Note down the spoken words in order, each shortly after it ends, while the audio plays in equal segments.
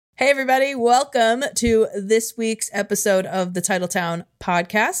Hey, everybody. Welcome to this week's episode of the Titletown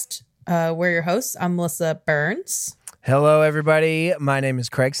podcast. We're your hosts. I'm Melissa Burns. Hello, everybody. My name is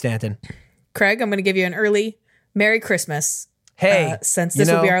Craig Stanton. Craig, I'm going to give you an early Merry Christmas. Hey. Since this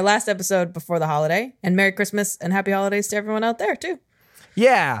will be our last episode before the holiday. And Merry Christmas and Happy Holidays to everyone out there, too.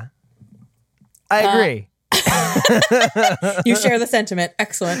 Yeah. I agree. You share the sentiment.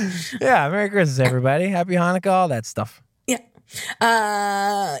 Excellent. Yeah. Merry Christmas, everybody. Happy Hanukkah, all that stuff. Yeah.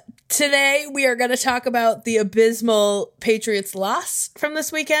 Today we are going to talk about the abysmal Patriots loss from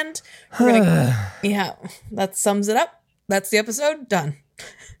this weekend. Yeah, that sums it up. That's the episode. Done.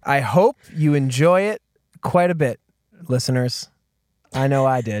 I hope you enjoy it quite a bit, listeners. I know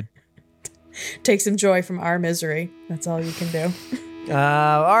I did. Take some joy from our misery. That's all you can do.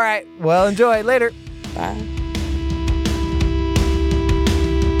 All right. Well, enjoy. Later. Bye.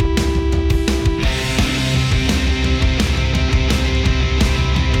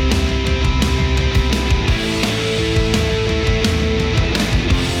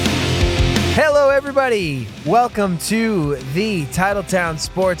 Hello, everybody. Welcome to the Titletown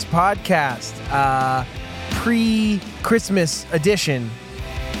Sports Podcast, pre-Christmas edition.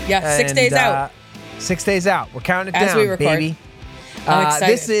 Yeah, 6 days out. 6 days out. We're counting it As down, we record. baby. I'm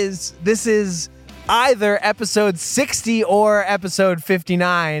excited. This is either episode 60 or episode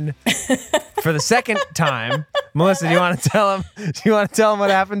 59 for the second time. Melissa, do you want to tell him? Do you want to tell him what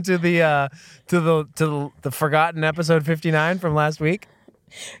happened to the forgotten episode 59 from last week?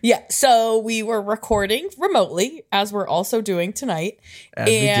 Yeah, so we were recording remotely, as we're also doing tonight. As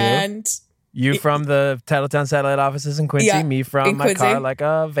we do. You from the Titletown satellite offices in Quincy, Yeah, me from in my Quincy. car like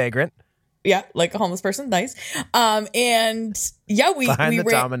a vagrant. Yeah, like a homeless person. Nice. And yeah, we Behind the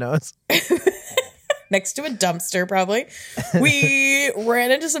ran Domino's. next to a dumpster, probably. We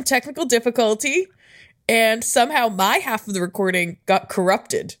ran into some technical difficulty, and somehow my half of the recording got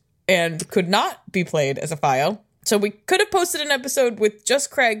corrupted and could not be played as a file. So we could have posted an episode with just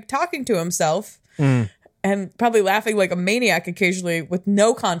Craig talking to himself and probably laughing like a maniac occasionally with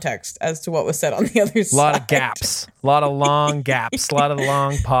no context as to what was said on the other side. A lot of gaps. A lot of long gaps. A lot of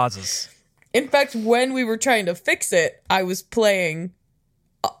long pauses. In fact, when we were trying to fix it, I was playing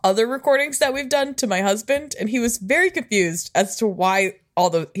other recordings that we've done to my husband, and he was very confused as to why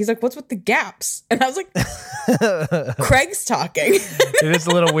he's like, what's with the gaps? And I was like, Craig's talking. It is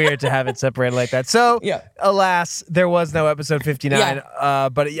a little weird to have it separated like that. So, Yeah. Alas, there was no episode 59. Yeah.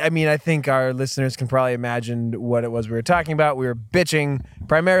 But I mean, I think our listeners can probably imagine what it was we were talking about. We were bitching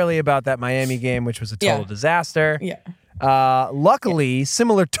primarily about that Miami game, which was a total disaster. Yeah. Luckily,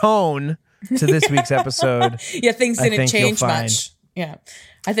 similar tone to this week's episode. Yeah, things I didn't think you'll change find. much. Yeah.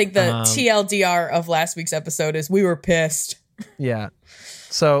 I think the TLDR of last week's episode is we were pissed. Yeah.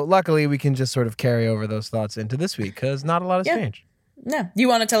 So luckily, we can just sort of carry over those thoughts into this week because not a lot has changed. Yeah. You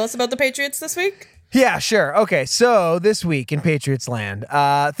want to tell us about the Patriots this week? Yeah, sure. Okay, so this week in Patriots land,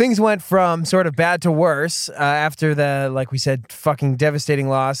 things went from sort of bad to worse after the, like we said, fucking devastating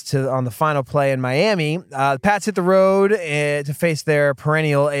loss on the final play in Miami. The Pats hit the road to face their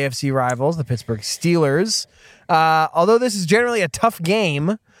perennial AFC rivals, the Pittsburgh Steelers. Although this is generally a tough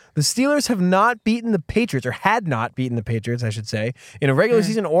game, the Steelers have not beaten the Patriots, or had not beaten the Patriots, I should say, in a regular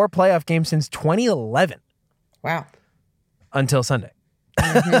season or playoff game since 2011. Wow. Until Sunday.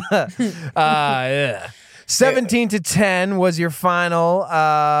 17-10 was your final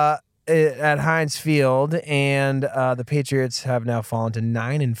at Heinz Field, and the Patriots have now fallen to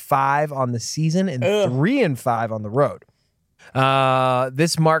 9-5 on the season and 3-5 on the road.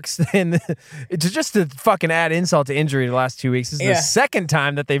 This marks then just to fucking add insult to injury the last 2 weeks. This is the second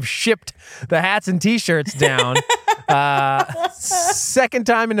time that they've shipped the hats and t-shirts down. Second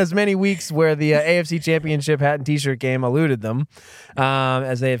time in as many weeks where the AFC Championship hat and t-shirt game eluded them,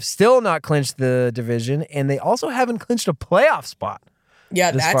 as they have still not clinched the division, and they also haven't clinched a playoff spot.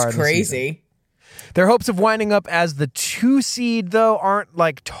 Yeah, this far that's in the crazy. season. Their hopes of winding up as the 2 seed, though, aren't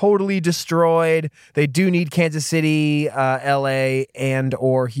like totally destroyed. They do need Kansas City, LA, and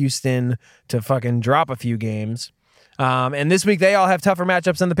or Houston to fucking drop a few games. And this week they all have tougher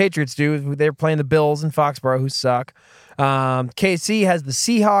matchups than the Patriots do. They're playing the Bills in Foxborough, who suck. KC has the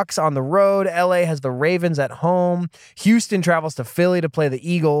Seahawks on the road. LA has the Ravens at home. Houston travels to Philly to play the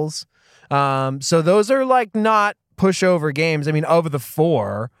Eagles. So those are like not pushover games. I mean, of the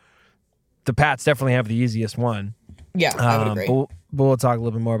 4, the Pats definitely have the easiest one. Yeah, I would agree. But we'll talk a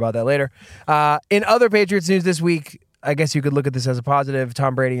little bit more about that later. In other Patriots news this week, I guess you could look at this as a positive.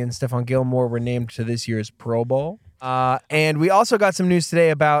 Tom Brady and Stephon Gilmore were named to this year's Pro Bowl. And we also got some news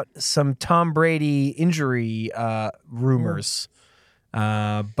today about some Tom Brady injury rumors.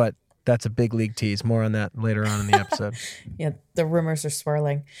 But That's a big league tease. More on that later on in the episode. Yeah, the rumors are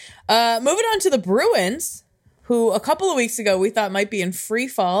swirling. Moving on to the Bruins, who a couple of weeks ago we thought might be in free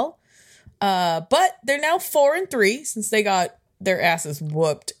fall. But they're now 4-3 since they got their asses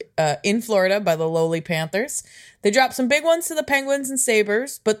whooped in Florida by the lowly Panthers. They dropped some big ones to the Penguins and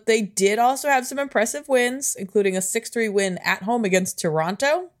Sabres, but they did also have some impressive wins, including a 6-3 win at home against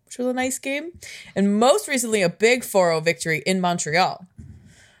Toronto, which was a nice game, and most recently a big 4-0 victory in Montreal.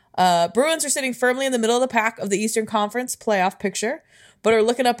 Bruins are sitting firmly in the middle of the pack of the Eastern Conference playoff picture, but are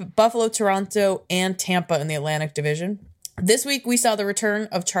looking up at Buffalo, Toronto, and Tampa in the Atlantic Division. This week, we saw the return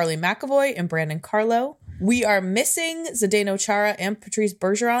of Charlie McAvoy and Brandon Carlo. We are missing Zdeno Chara and Patrice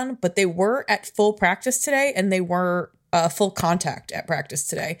Bergeron, but they were at full practice today, and they were full contact at practice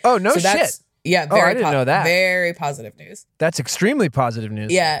today. Oh, no shit. Yeah, I didn't know that. Very positive news. That's extremely positive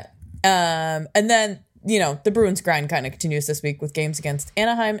news. Yeah. And then, the Bruins grind kind of continues this week with games against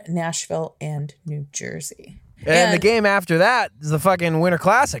Anaheim, Nashville, and New Jersey. And the game after that is the fucking Winter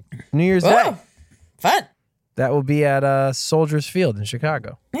Classic, New Year's Day. Fun. That will be at Soldiers Field in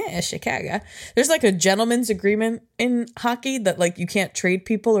Chicago. Yeah, Chicago. There's like a gentleman's agreement in hockey that like you can't trade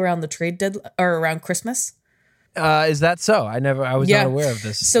people around the trade deadline or around Christmas. Is that so? I was not aware of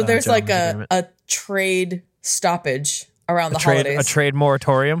this. So there's like a trade stoppage around the holidays. A trade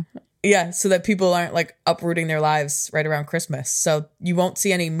moratorium? Yeah, so that people aren't like uprooting their lives right around Christmas. So you won't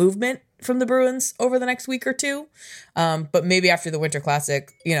see any movement from the Bruins over the next week or two. But maybe after the Winter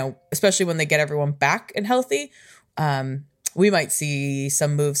Classic, especially when they get everyone back and healthy, we might see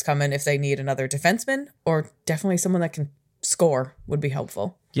some moves coming if they need another defenseman, or definitely someone that can score would be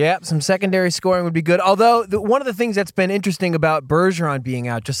helpful. Yeah, some secondary scoring would be good. Although one of the things that's been interesting about Bergeron being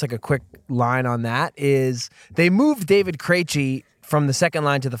out, just like a quick line on that, is they moved David Krejci from the second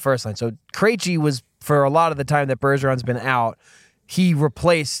line to the first line. So Krejci was, for a lot of the time that Bergeron's been out, he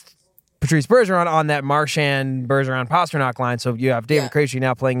replaced Patrice Bergeron on that Marchand, Bergeron, Pasternak line. So you have David Krejci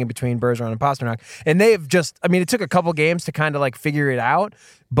now playing in between Bergeron and Pasternak. And they've just, it took a couple games to kind of like figure it out.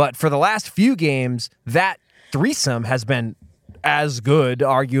 But for the last few games, that threesome has been as good,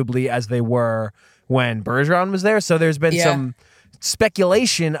 arguably, as they were when Bergeron was there. So there's been some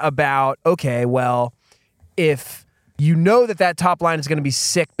speculation about, okay, well, if you know that top line is going to be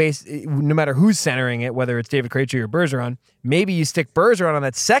sick no matter who's centering it, whether it's David Krejci or Bergeron, maybe you stick Bergeron on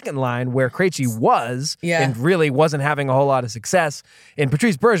that second line where Krejci was and really wasn't having a whole lot of success. And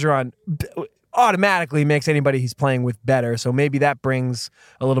Patrice Bergeron automatically makes anybody he's playing with better. So maybe that brings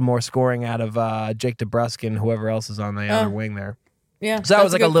a little more scoring out of Jake DeBrusk and whoever else is on the other wing there. Yeah. So that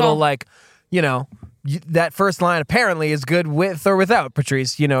was like a little call. That first line apparently is good with or without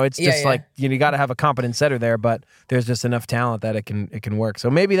Patrice. It's just like you got to have a competent setter there, but there's just enough talent that it can work. So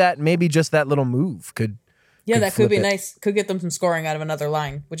maybe just that little move could that could be nice. Could get them some scoring out of another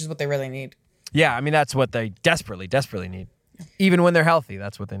line, which is what they really need. Yeah, that's what they desperately need. Even when they're healthy,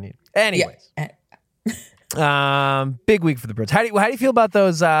 that's what they need. Anyways, big week for the Bruins. How do you feel about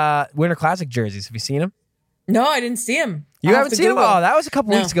those Winter Classic jerseys? Have you seen them? No, I didn't see them. You haven't seen them? Oh, that was a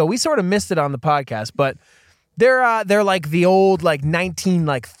couple weeks ago. We sort of missed it on the podcast, but they're like the old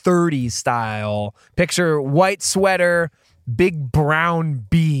 1930s style. Picture white sweater, big brown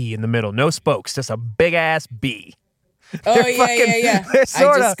B in the middle, no spokes, just a big ass B. Oh yeah. They're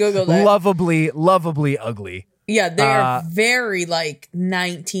sort of Googled it. lovably ugly. Yeah, they are very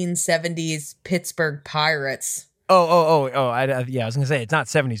 1970s Pittsburgh Pirates. I was gonna say it's not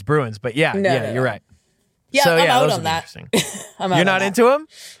 70s Bruins, but you're right. Yeah, so, I'm out on that. You're not into them?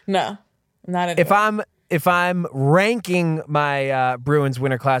 No, I'm not into them. If I'm ranking my Bruins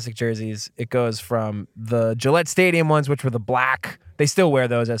Winter Classic jerseys, it goes from the Gillette Stadium ones, which were the black. They still wear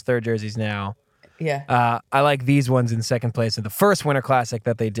those as third jerseys now. Yeah. I like these ones in second place. And the first Winter Classic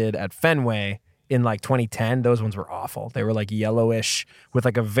that they did at Fenway in 2010, those ones were awful. They were yellowish with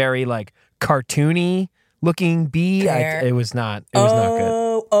a very cartoony looking B. It was not good.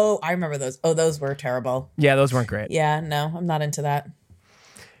 Oh, I remember those. Oh, those were terrible. Yeah, those weren't great. Yeah, no, I'm not into that.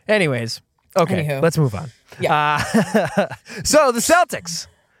 Anyways, okay, Anywho. Let's move on. Yeah. So the Celtics.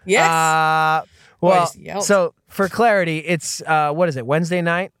 Yes. So for clarity, it's what is it? Wednesday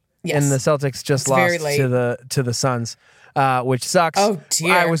night, yes. And the Celtics just lost to the Suns. Which sucks. Oh,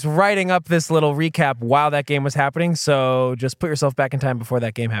 dear. I was writing up this little recap while that game was happening, so just put yourself back in time before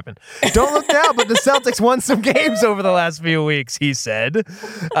that game happened. Don't look now, but the Celtics won some games over the last few weeks, he said.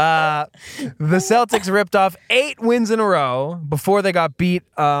 The Celtics ripped off 8 wins in a row before they got beat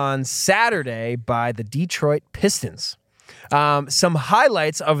on Saturday by the Detroit Pistons. Some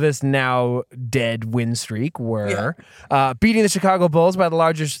highlights of this now dead win streak were beating the Chicago Bulls by the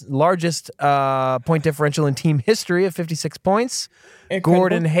largest point differential in team history of 56 points. Incredible.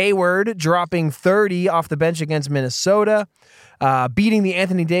 Gordon Hayward dropping 30 off the bench against Minnesota. Beating the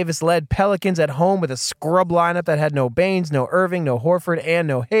Anthony Davis-led Pelicans at home with a scrub lineup that had no Baines, no Irving, no Horford, and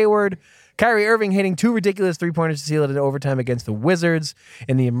no Hayward. Kyrie Irving hitting 2 ridiculous three-pointers to seal it in overtime against the Wizards.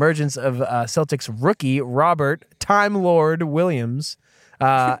 And the emergence of Celtics rookie Robert Time Lord Williams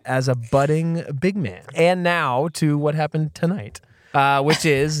as a budding big man. And now to what happened tonight, which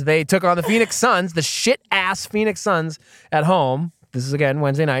is they took on the Phoenix Suns, the shit-ass Phoenix Suns at home. This is, again,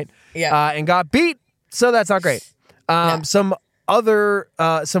 Wednesday night. And got beat, so that's not great. Some other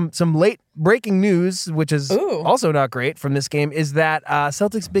some late breaking news, which is also not great from this game, is that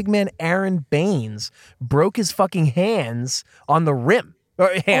Celtics big man Aaron Baines broke his fucking hands on the rim. Or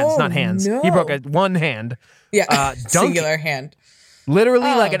hands, not hands. No. He broke one hand. Singular hand. Literally,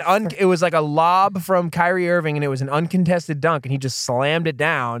 it was like a lob from Kyrie Irving, and it was an uncontested dunk, and he just slammed it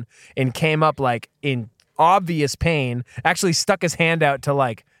down and came up like in obvious pain. Actually, stuck his hand out to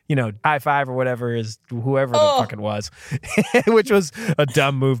like, high five or whatever is whoever the fuck it was, which was a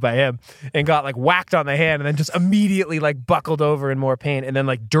dumb move by him, and got like whacked on the hand and then just immediately like buckled over in more pain. And then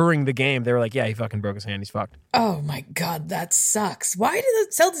like during the game, they were like, yeah, he fucking broke his hand. He's fucked. Oh my God, that sucks. Why do the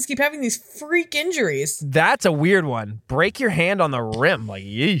Celtics keep having these freak injuries? That's a weird one. Break your hand on the rim. Like,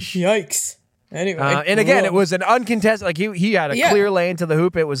 yeesh. Yikes. Anyway. And again, it was an uncontested, like he had a clear lane to the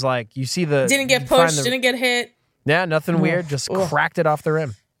hoop. It was like, you see the... Didn't get pushed, didn't get hit. Yeah, nothing weird. Just cracked it off the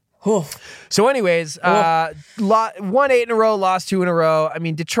rim. So anyways, won 8 in a row, lost 2 in a row. I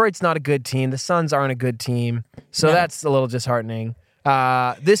mean, Detroit's not a good team. The Suns aren't a good team. So that's a little disheartening.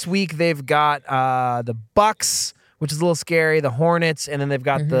 This week they've got the Bucks, which is a little scary, the Hornets, and then they've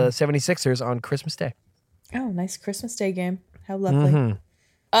got the 76ers on Christmas Day. Oh, nice Christmas Day game. How lovely.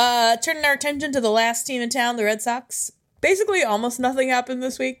 Turning our attention to the last team in town, the Red Sox. Basically, almost nothing happened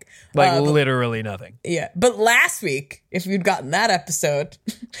this week. Literally nothing. Yeah. But last week, if you'd gotten that episode,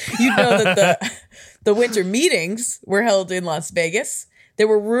 you'd know that the winter meetings were held in Las Vegas. There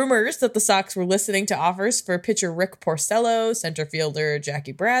were rumors that the Sox were listening to offers for pitcher Rick Porcello, center fielder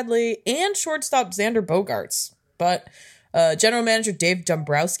Jackie Bradley, and shortstop Xander Bogaerts. But general manager Dave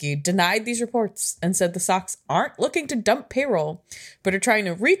Dombrowski denied these reports and said the Sox aren't looking to dump payroll, but are trying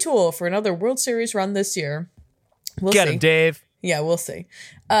to retool for another World Series run this year. We'll Get see. him, Dave. Yeah, we'll see.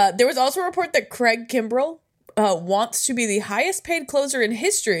 There was also a report that Craig Kimbrell wants to be the highest paid closer in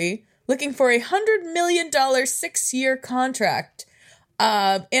history, looking for a $100 million 6-year contract.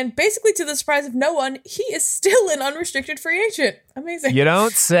 And basically, to the surprise of no one, he is still an unrestricted free agent. Amazing. You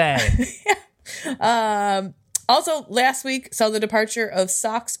don't say. Also, last week saw the departure of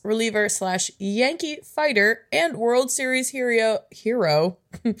Sox reliever / Yankee fighter and World Series hero,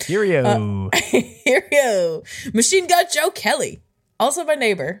 Machine Gun Joe Kelly, also my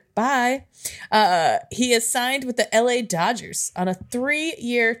neighbor. Bye. He is signed with the LA Dodgers on a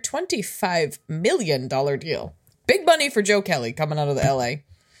 3-year, $25 million deal. Big money for Joe Kelly coming out of the LA.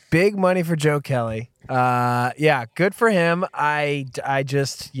 Big money for Joe Kelly. Yeah, good for him. I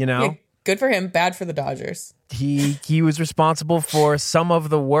just, Yeah, good for him. Bad for the Dodgers. He was responsible for some of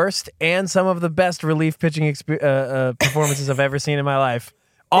the worst and some of the best relief pitching performances I've ever seen in my life.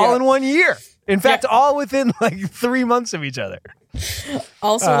 All in 1 year. In fact, all within like 3 months of each other.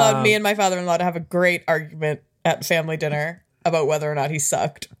 Also allowed me and my father-in-law to have a great argument at family dinner about whether or not he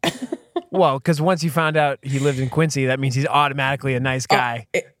sucked. Well, because once you found out he lived in Quincy, that means he's automatically a nice guy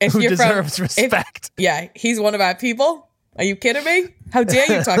who deserves respect. He's one of our people. Are you kidding me? How dare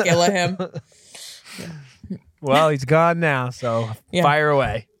you talk ill of him? Well, he's gone now, so fire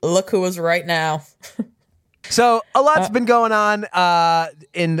away. Look who was right now. So a lot's been going on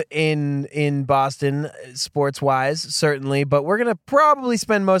in Boston, sports wise, certainly. But we're gonna probably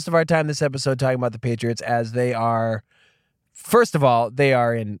spend most of our time this episode talking about the Patriots, as they are. First of all, they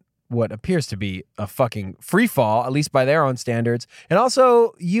are in what appears to be a fucking free fall, at least by their own standards. And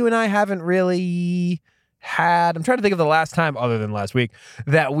also, you and I haven't really had, I'm trying to think of the last time other than last week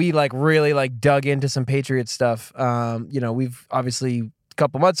that we really dug into some Patriots stuff. We've obviously a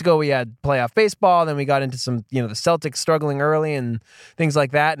couple months ago we had playoff baseball, then we got into some, the Celtics struggling early and things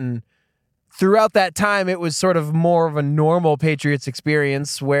like that. And throughout that time, it was sort of more of a normal Patriots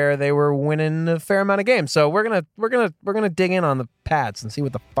experience where they were winning a fair amount of games. So we're gonna dig in on the Pats and see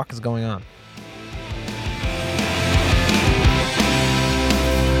what the fuck is going on.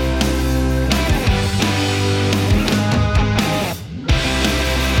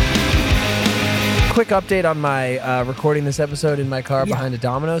 Quick update on my recording this episode in my car behind a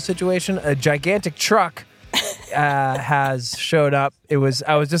Domino situation. A gigantic truck has showed up. I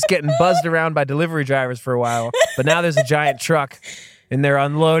was just getting buzzed around by delivery drivers for a while, but now there's a giant truck and they're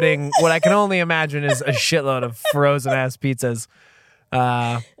unloading what I can only imagine is a shitload of frozen ass pizzas.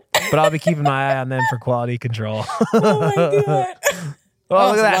 But I'll be keeping my eye on them for quality control. Oh my god! Oh, look at it's a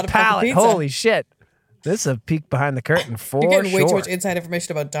lot that of pallet! pizza. Holy shit! This is a peek behind the curtain for You're getting way too sure. much inside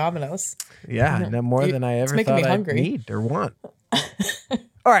information about Domino's. Yeah, no more than I ever making me thought I'd hungry. need or want.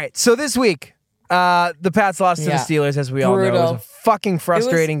 All right, so this week, the Pats lost to the Yeah. Steelers, as we all know. It Brutal. was a fucking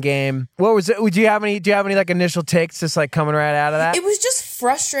frustrating game. What was it? Do you have any like initial takes just like coming right out of that? It was just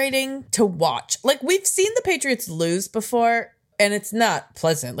frustrating to watch. Like, we've seen the Patriots lose before, and it's not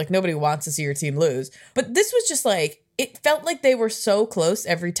pleasant. Like, nobody wants to see your team lose. But this was just like, it felt like they were so close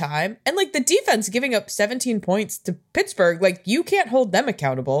every time. And like the defense giving up 17 points to Pittsburgh, like, you can't hold them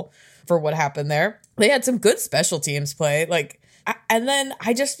accountable for what happened there. They had some good special teams play. And then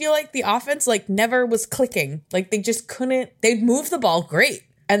I just feel like the offense like never was clicking. Like, they just couldn't, they'd move the ball great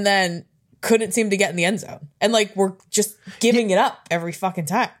and then couldn't seem to get in the end zone. And like, we're just giving it up every fucking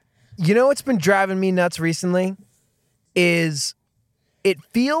time. You know what's been driving me nuts recently is it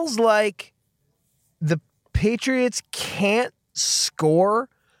feels like the Patriots can't score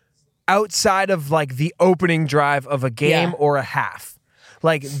outside of like the opening drive of a game Yeah. or a half.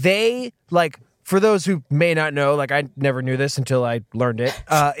 Like for those who may not know, like I never knew this until I learned it.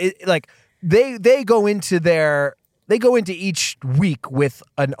 They go into each week with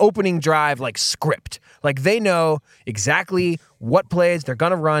an opening drive like script. Like they know exactly what plays they're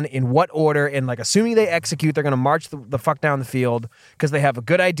gonna run in what order, and like assuming they execute, they're gonna march the fuck down the field because they have a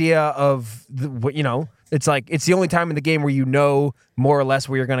good idea of what you know. It's like it's the only time in the game where you know more or less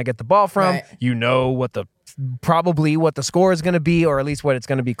where you're gonna get the ball from. Right. You know probably what the score is going to be, or at least what it's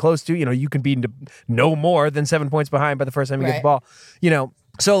going to be close to. You know, you can be no more than 7 points behind by the first time you get the ball. You know,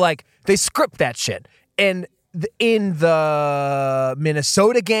 so like they script that shit. And in the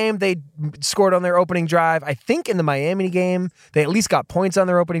Minnesota game, they scored on their opening drive. I think in the Miami game, they at least got points on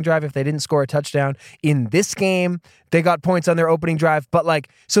their opening drive if they didn't score a touchdown. In this game, they got points on their opening drive. But like,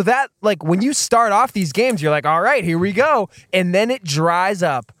 so that like when you start off these games, you're like, all right, here we go. And then it dries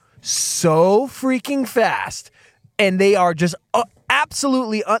up so freaking fast, and they are just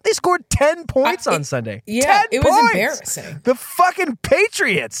absolutely they scored 10 points on Sunday. Yeah, 10 it was points! embarrassing. The fucking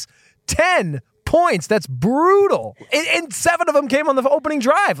Patriots, 10 points. That's brutal. And 7 of them came on the opening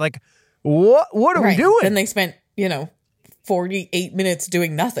drive. Like, what are we doing? Then they spent 48 minutes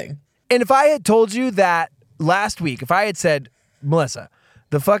doing nothing. And if I had told you that last week, if I had said, Melissa,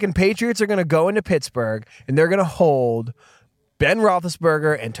 the fucking Patriots are going to go into Pittsburgh and they're going to hold Ben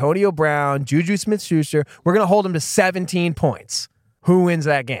Roethlisberger, Antonio Brown, Juju Smith-Schuster, we're going to hold them to 17 points. Who wins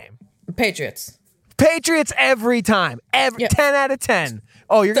that game? Patriots. Patriots every time. 10 out of 10.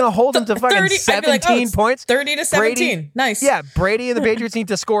 Oh, you're going to hold them to fucking 30, 17 points? 30 to 17. Nice. Yeah, Brady and the Patriots need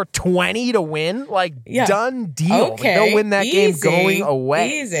to score 20 to win. Like, done deal. Okay. Like, they'll win that game Easy. going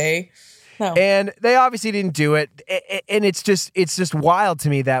away. Easy. No. And they obviously didn't do it. And it's just wild to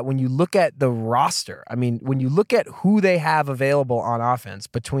me that when you look at the roster, I mean, when you look at who they have available on offense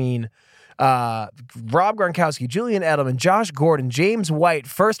between Rob Gronkowski, Julian Edelman, Josh Gordon, James White,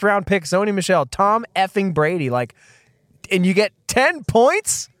 first round pick, Sony Michel, Tom effing Brady, like, and you get 10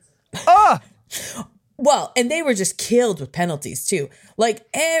 points? Well, and they were just killed with penalties too. Like,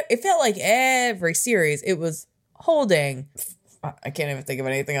 it felt like every series it was holding. I can't even think of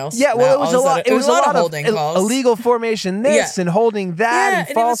anything else. Yeah, well, now. it was a lot. It was a lot of holding calls. illegal formation this and holding that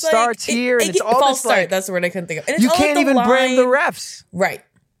and false starts here, and it's all false this start. like That's the word I couldn't think of. And it's you all can't at the even blame the line. refs. Right.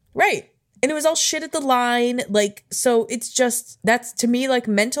 And it was all shit at the line. Like, so it's just, that's to me like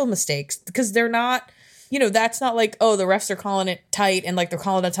mental mistakes because they're not, that's not like, oh, the refs are calling it tight and like they're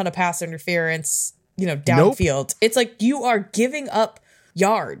calling a ton of pass interference, downfield. It's like you are giving up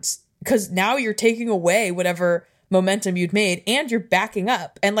yards because now you're taking away whatever momentum you'd made and you're backing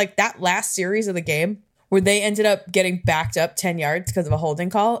up. And like that last series of the game where they ended up getting backed up 10 yards because of a holding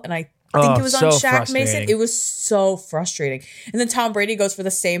call. And I think it was on Shaq Mason. It was so frustrating. And then Tom Brady goes for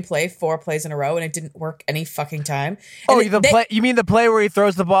the same play 4 plays in a row and it didn't work any fucking time. And You mean the play where he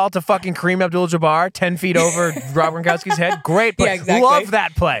throws the ball to fucking Kareem Abdul-Jabbar 10 feet over Rob Gronkowski's head? Great play. Yeah, exactly. Love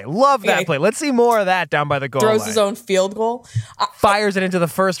that play. Play. Let's see more of that down by the goal throws line. his own field goal. Fires it into the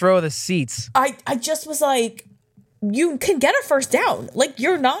first row of the seats. I just was like, you can get a first down. Like,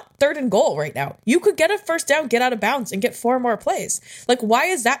 you're not 3rd and goal right now. You could get a first down, get out of bounds, and get 4 more plays. Like, why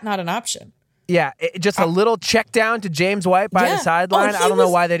is that not an option? Yeah, just a little check down to James White by the sideline. I don't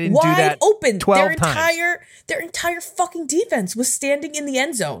know why they didn't do that open. 12 times. Their entire fucking defense was standing in the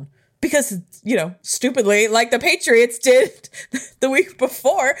end zone. because, stupidly, like the Patriots did the week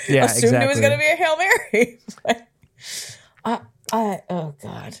before, assumed it was going to be a Hail Mary. Oh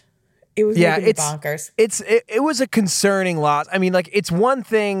God. It was bonkers. It was a concerning loss. I mean, like, it's one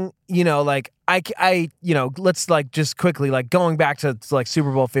thing, like let's like just quickly, like going back to like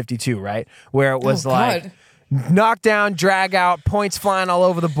Super Bowl 52, right? Where it was knockdown, drag out, points flying all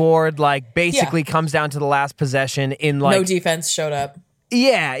over the board, like basically comes down to the last possession in like no defense showed up.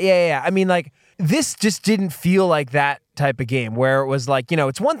 Yeah. I mean, like, this just didn't feel like that type of game where it was like,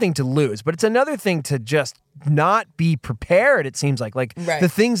 it's one thing to lose, but it's another thing to just not be prepared, it seems like. Like, the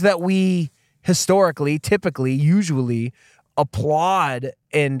things that we historically, typically, usually applaud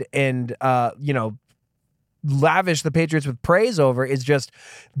and lavish the Patriots with praise over is just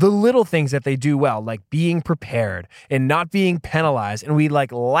the little things that they do well, like being prepared and not being penalized. And we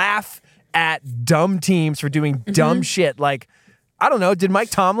like laugh at dumb teams for doing dumb shit. Like, I don't know, did Mike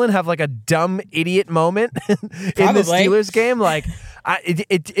Tomlin have like a dumb idiot moment in the Steelers game? Like,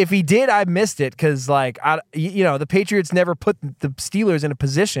 if he did, I missed it because, like, the Patriots never put the Steelers in a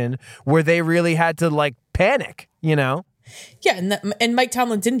position where they really had to like panic, Yeah, and Mike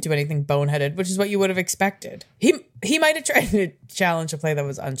Tomlin didn't do anything boneheaded, which is what you would have expected. He might have tried to challenge a play that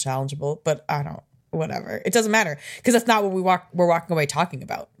was unchallengeable, but whatever. It doesn't matter because that's not what we're walking away talking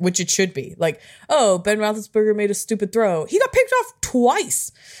about, which it should be. Like, oh, Ben Roethlisberger made a stupid throw. He got picked off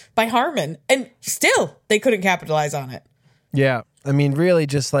twice by Harmon, and still they couldn't capitalize on it. Yeah, I mean, really,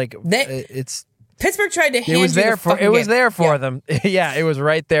 just like it's Pittsburgh tried to hand it was you there the for it was game. there for them. Yeah, it was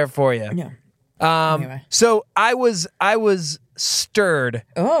right there for you. Yeah. Anyway. So I was stirred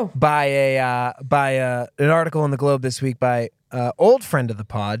by an article in the Globe this week by old friend of the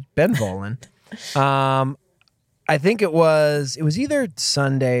pod, Ben Volin. I think it was either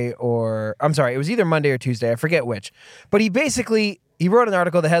Sunday or it was either Monday or Tuesday. I forget which. But he wrote an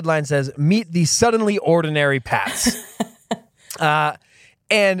article. The headline says, "Meet the suddenly ordinary Pats."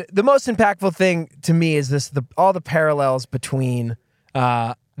 And the most impactful thing to me is all the parallels between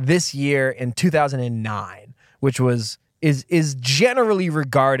this year and 2009, which is generally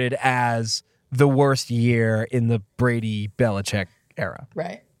regarded as the worst year in the Brady-Belichick era.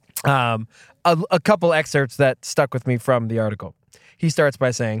 Right. A couple excerpts that stuck with me from the article. He starts by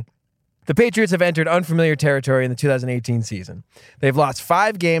saying, "The Patriots have entered unfamiliar territory in the 2018 season. They've lost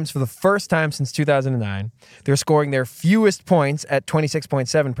 5 games for the first time since 2009. They're scoring their fewest points at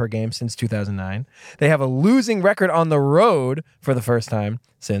 26.7 per game since 2009. They have a losing record on the road for the first time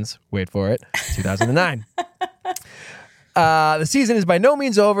since, wait for it, 2009. The season is by no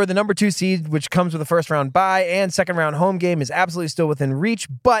means over. The number 2 seed, which comes with a first-round bye and second-round home game, is absolutely still within reach,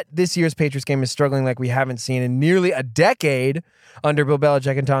 but this year's Patriots game is struggling like we haven't seen in nearly a decade under Bill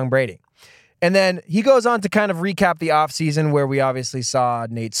Belichick and Tom Brady." And then he goes on to kind of recap the offseason where we obviously saw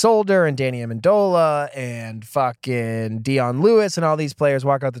Nate Solder and Danny Amendola and fucking Dion Lewis and all these players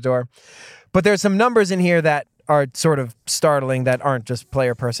walk out the door. But there's some numbers in here that are sort of startling that aren't just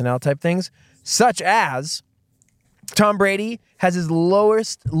player personnel type things, such as Tom Brady has his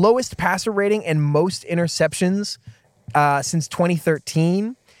lowest passer rating and most interceptions since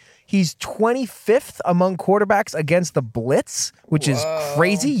 2013. He's 25th among quarterbacks against the blitz, which is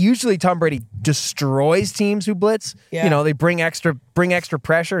crazy. Usually Tom Brady destroys teams who blitz. Yeah. They bring extra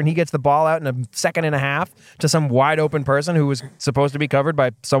pressure, and he gets the ball out in a second and a half to some wide open person who was supposed to be covered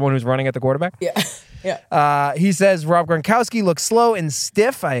by someone who's running at the quarterback. Yeah. Yeah. He says Rob Gronkowski looks slow and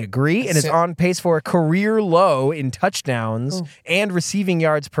stiff. I agree, and is on pace for a career low in touchdowns and receiving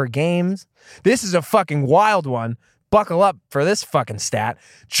yards per game. This is a fucking wild one. Buckle up for this fucking stat.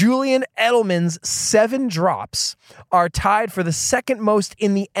 Julian Edelman's 7 drops are tied for the second most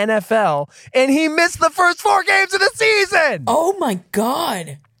in the NFL, and he missed the first 4 games of the season. Oh my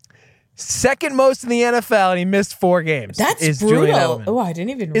God. Second most in the NFL, and he missed 4 games. That's brutal. Oh, I didn't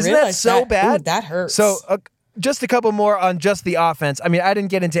even realize that. Isn't that so bad? Ooh, that hurts. So just a couple more on just the offense. I mean, I didn't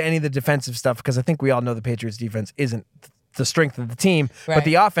get into any of the defensive stuff because I think we all know the Patriots defense isn't the strength of the team, but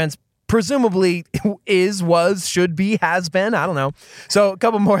the offense presumably should be, has been. I don't know. So a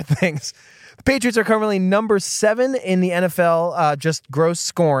couple more things. The Patriots are currently number 7 in the NFL, just gross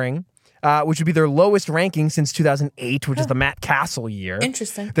scoring, which would be their lowest ranking since 2008, which is the Matt Castle year.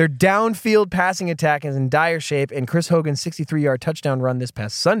 Interesting. Their downfield passing attack is in dire shape, and Chris Hogan's 63-yard touchdown run this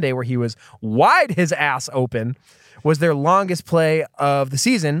past Sunday, where he was wide his ass open, was their longest play of the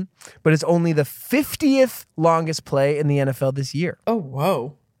season, but it's only the 50th longest play in the NFL this year. Oh,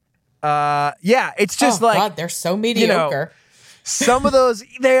 whoa. Yeah, it's just God, they're so mediocre. Some of those,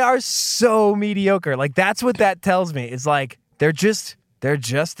 they are so mediocre. Like, that's what that tells me. It's like they're just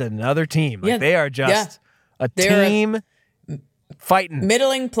another team. Like, they are just a team fighting.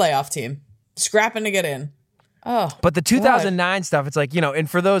 Middling playoff team. Scrapping to get in. Oh. But the 2009 stuff, it's like, and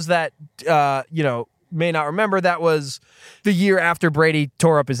for those that, may not remember, that was the year after Brady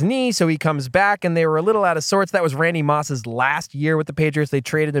tore up his knee, so he comes back, and they were a little out of sorts. That was Randy Moss's last year with the Patriots. They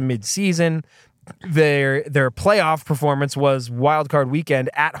traded him mid-season. Their playoff performance was Wild Card Weekend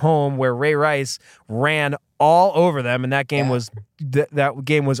at home, where Ray Rice ran all over them, and that game that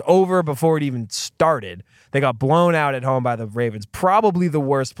game was over before it even started. They got blown out at home by the Ravens. Probably the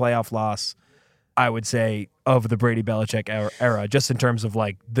worst playoff loss, I would say, of the Brady Belichick era, just in terms of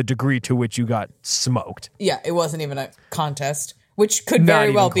like the degree to which you got smoked. Yeah, it wasn't even a contest, which could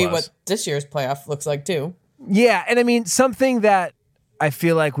very well be what this year's playoff looks like too. Yeah, and I mean, something that I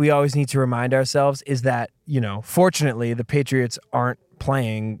feel like we always need to remind ourselves is that, fortunately, the Patriots aren't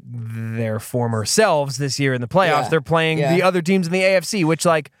playing their former selves this year in the playoffs. Yeah. They're playing the other teams in the AFC, which,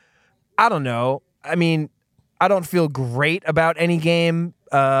 like, I don't know. I mean, I don't feel great about any game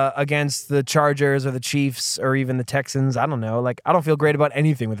against the Chargers or the Chiefs or even the Texans. I don't know. Like, I don't feel great about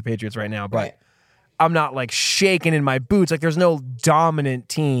anything with the Patriots right now, but I'm not, like, shaking in my boots. Like, there's no dominant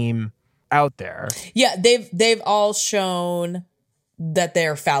team out there. Yeah, they've all shown that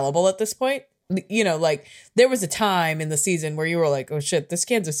they're fallible at this point. Like there was a time in the season where you were like, oh shit, this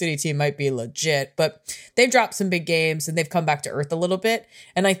Kansas City team might be legit, but they've dropped some big games and they've come back to earth a little bit.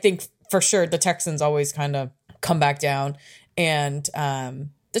 And I think for sure the Texans always kind of come back down. And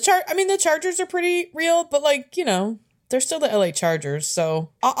the Chargers are pretty real, but like, they're still the LA Chargers. So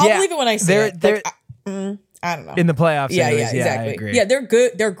I'll believe it when I see it. I don't know. In the playoffs. Yeah, anyways. exactly. I agree. Yeah, they're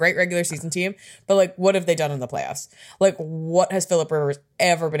good. They're a great regular season team. But like, what have they done in the playoffs? Like, what has Phillip Rivers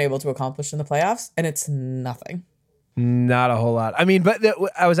ever been able to accomplish in the playoffs? And it's nothing. Not a whole lot. I mean, but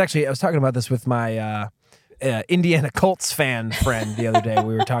I was talking about this with my Indiana Colts fan friend the other day.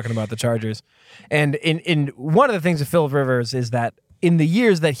 We were talking about the Chargers. And in one of the things with Phillip Rivers is that in the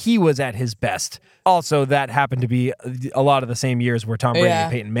years that he was at his best, also that happened to be a lot of the same years where Tom Brady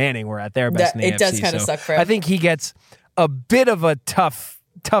and Peyton Manning were at their best in the AFC. It does kind of suck for him. I think he gets a bit of a tough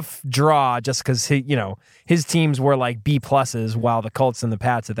draw just because his teams were like B pluses while the Colts and the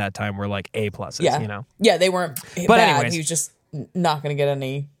Pats at that time were like A pluses. Yeah, they weren't but bad. Anyways, he was just not going to get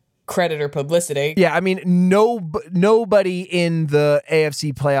any credit or publicity. Yeah, I mean, nobody in the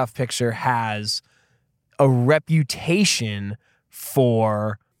AFC playoff picture has a reputation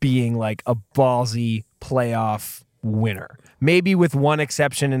for being like a ballsy playoff winner. Maybe with one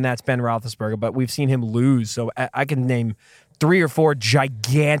exception, and that's Ben Roethlisberger, but we've seen him lose. So I can name 3 or 4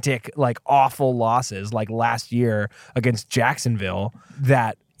 gigantic, like awful losses, like last year against Jacksonville,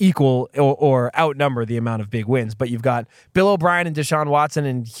 that equal or outnumber the amount of big wins. But you've got Bill O'Brien and Deshaun Watson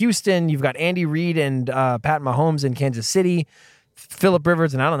in Houston. You've got Andy Reid and Pat Mahomes in Kansas City. Phillip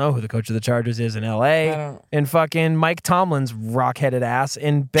Rivers, and I don't know who the coach of the Chargers is in LA, and fucking Mike Tomlin's rock-headed ass,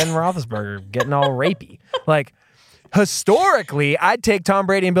 and Ben Roethlisberger getting all rapey. Like, historically, I'd take Tom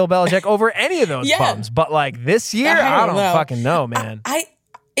Brady and Bill Belichick over any of those bums, but like this year, I don't fucking know, man.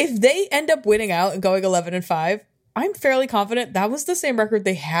 If they end up winning out and going 11-5, I'm fairly confident that was the same record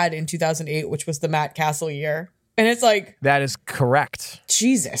they had in 2008, which was the Matt Castle year. And it's like, that is correct.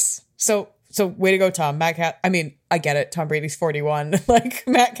 Jesus. So way to go, Tom. I get it. Tom Brady's 41. Like,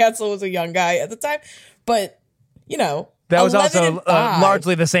 Matt Castle was a young guy at the time. But, that was also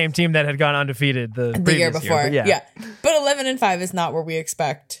largely the same team that had gone undefeated the year before. Yeah. But 11-5 is not where we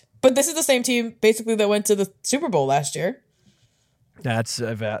expect. But this is the same team, basically, that went to the Super Bowl last year. That's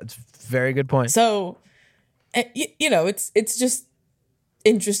a very good point. So, it's just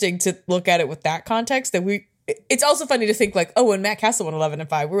interesting to look at it with that context that it's also funny to think like, oh, when Matt Castle won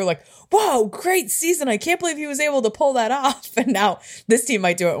 11-5, we were like, whoa, great season. I can't believe he was able to pull that off. And now this team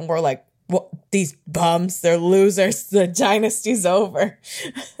might do it. And we're like, what? These bums, they're losers. The dynasty's over.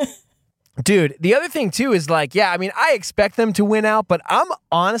 Dude, the other thing too is like, I expect them to win out, but I'm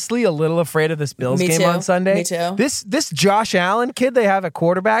honestly a little afraid of this Bills game on Sunday. Me too. This Josh Allen kid they have at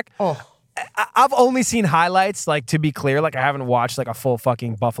quarterback. Oh. I've only seen highlights, like, to be clear, like I haven't watched like a full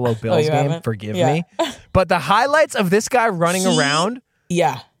fucking Buffalo Bills game. Haven't? Forgive me. But the highlights of this guy running around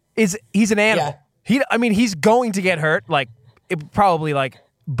he's an animal. Yeah. He's going to get hurt, like probably like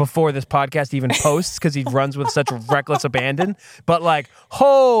before this podcast even posts because he runs with such reckless abandon. But like,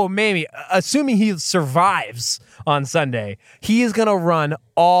 maybe assuming he survives on Sunday, he is gonna run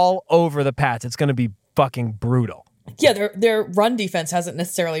all over the Pats. It's gonna be fucking brutal. Yeah, their run defense hasn't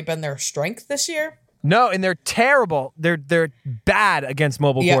necessarily been their strength this year. No, and they're terrible. They're bad against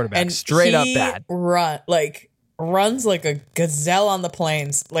mobile quarterbacks. And straight up bad. Runs like a gazelle on the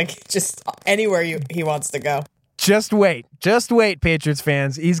plains, like just anywhere he wants to go. Just wait, Patriots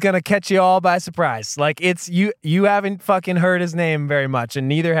fans. He's gonna catch you all by surprise. Like it's you haven't fucking heard his name very much, and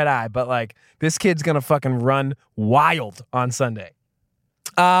neither had I. But like this kid's gonna fucking run wild on Sunday.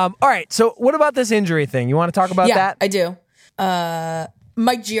 All right. So what about this injury thing? You want to talk about that? I do.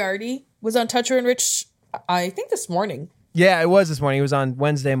 Mike Giardi was on Toucher and Rich, I think this morning. Yeah, it was this morning. He was on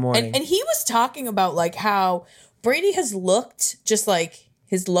Wednesday morning. And he was talking about like how Brady has looked just like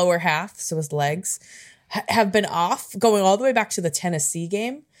his lower half, so his legs, have been off going all the way back to the Tennessee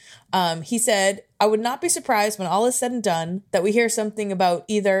game. He said, I would not be surprised when all is said and done that we hear something about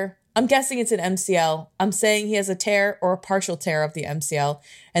either, I'm guessing it's an MCL. I'm saying he has a tear or a partial tear of the MCL,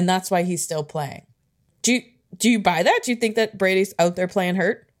 and that's why he's still playing. Do you buy that? Do you think that Brady's out there playing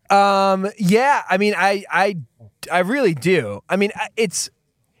hurt? Yeah, I mean, I really do. I mean, it's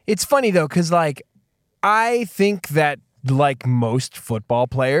funny though, because like I think that like most football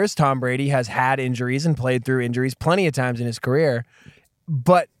players, Tom Brady has had injuries and played through injuries plenty of times in his career.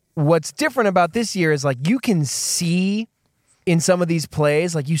 But what's different about this year is like you can see in some of these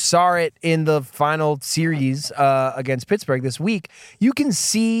plays, like you saw it in the final series against Pittsburgh this week, you can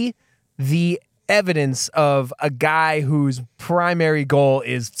see the evidence of a guy whose primary goal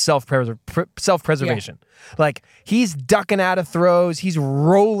is self-preservation. Yeah. Like he's ducking out of throws. He's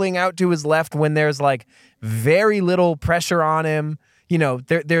rolling out to his left when there's like very little pressure on him. You know,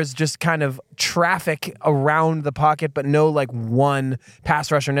 there's just kind of traffic around the pocket, but no like one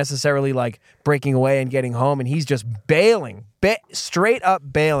pass rusher necessarily like breaking away and getting home. And he's just bailing, straight up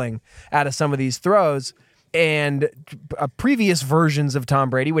bailing out of some of these throws. And previous versions of Tom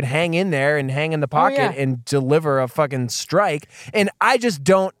Brady would hang in there and hang in the pocket and deliver a fucking strike. And I just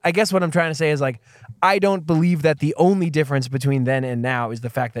don't, I guess what I'm trying to say is like, I don't believe that the only difference between then and now is the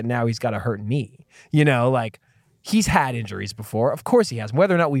fact that now he's got a hurt knee. You know, like he's had injuries before. Of course he has.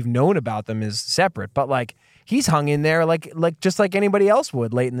 Whether or not we've known about them is separate. But like he's hung in there like just like anybody else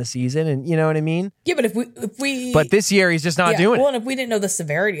would late in the season. And you know what I mean? Yeah, but if we but this year he's just not doing it. Well, and if we didn't know the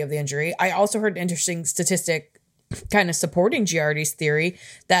severity of the injury, I also heard an interesting statistic kind of supporting Giardi's theory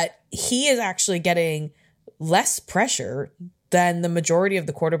that he is actually getting less pressure than the majority of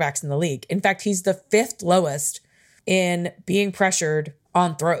the quarterbacks in the league. In fact, he's the 5th lowest in being pressured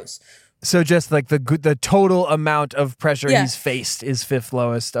on throws. So just like the total amount of pressure he's faced is 5th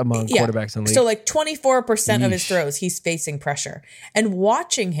lowest among quarterbacks in the league. So like 24% of his throws, he's facing pressure. And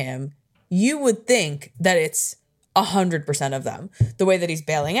watching him, you would think that it's 100% of them. The way that he's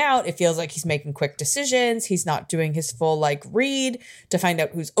bailing out, it feels like he's making quick decisions. He's not doing his full like read to find out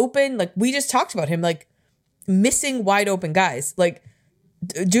who's open. Like we just talked about him, like missing wide open guys. Like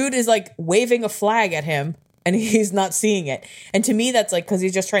dude is like waving a flag at him and he's not seeing it. And to me, that's like because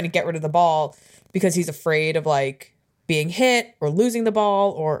he's just trying to get rid of the ball because he's afraid of like being hit or losing the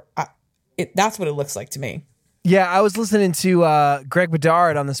ball, or that's what it looks like to me. Yeah, I was listening to Greg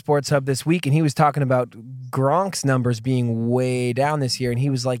Bedard on the Sports Hub this week, and he was talking about Gronk's numbers being way down this year, and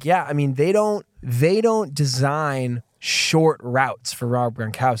he was like, "Yeah, I mean they don't design short routes for Rob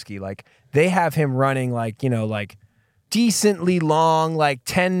Gronkowski. Like they have him running like, you know, like decently long, like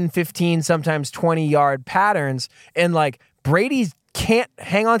 10, 15, sometimes 20-yard patterns, and like Brady can't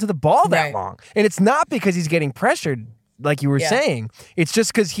hang on to the ball that long, and it's not because he's getting pressured." Like you were saying, it's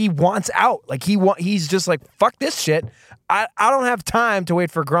just because he wants out. Like he's just like, fuck this shit. I don't have time to wait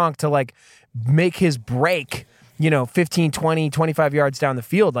for Gronk to like make his break, 15, 20, 25 yards down the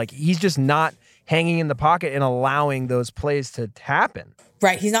field. Like he's just not hanging in the pocket and allowing those plays to happen.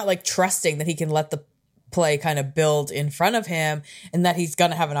 Right. He's not like trusting that he can let the play kind of build in front of him and that he's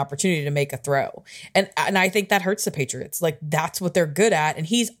going to have an opportunity to make a throw. And I think that hurts the Patriots. Like that's what they're good at. And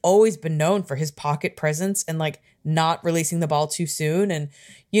he's always been known for his pocket presence and like not releasing the ball too soon. And,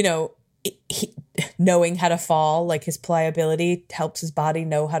 he, knowing how to fall, like his pliability helps his body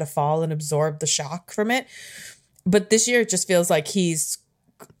know how to fall and absorb the shock from it. But this year it just feels like he's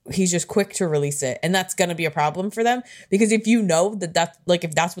just quick to release it. And that's going to be a problem for them because if you know that's like,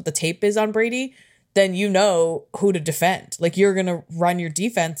 if that's what the tape is on Brady, then you know who to defend. Like you're going to run your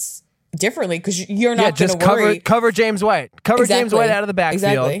defense differently because you're not going to worry. Cover James White. James White out of the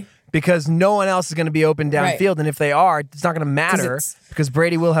backfield because no one else is going to be open downfield. Right. And if they are, it's not going to matter because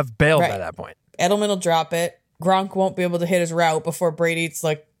Brady will have bailed by that point. Edelman will drop it. Gronk won't be able to hit his route before Brady's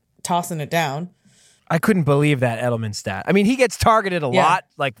like tossing it down. I couldn't believe that Edelman stat. I mean, he gets targeted a lot,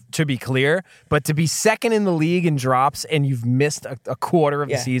 like to be clear, but to be second in the league in drops and you've missed a quarter of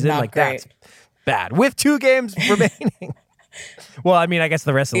the season, like that's bad with 2 games remaining. Well, I mean, I guess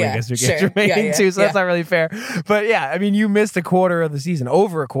the rest of the league has 2 games remaining too, so that's not really fair. But yeah, I mean, you missed a quarter of the season,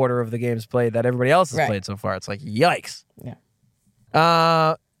 over a quarter of the games played that everybody else has played so far. It's like, yikes.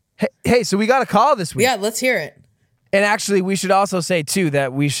 Yeah. Hey, so we got a call this week. Yeah, let's hear it. And actually, we should also say too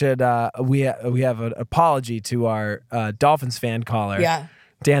that we should we have an apology to our Dolphins fan caller,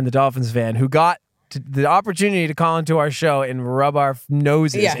 Dan the Dolphins fan, who got the opportunity to call into our show and rub our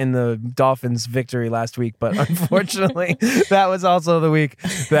noses in the Dolphins' victory last week, but unfortunately, that was also the week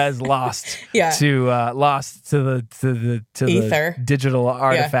that is lost to the ether, the digital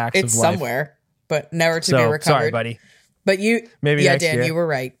artifacts it's of life. Somewhere, but never to be recovered. Sorry, buddy. But you, maybe next Dan, year. you were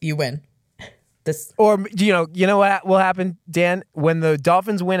right. You win. Or you know what will happen, Dan, when the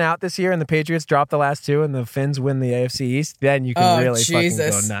Dolphins win out this year and the Patriots drop the last two and the Finns win the AFC East, then you can really fucking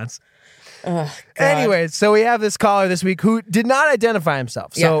go nuts. Oh, anyways, so we have this caller this week who did not identify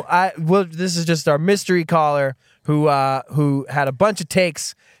himself. So this is just our mystery caller who had a bunch of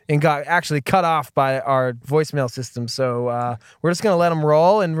takes and got actually cut off by our voicemail system. So we're just gonna let him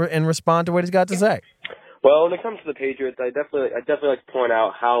roll and respond to what he's got to say. Well, when it comes to the Patriots, I definitely like to point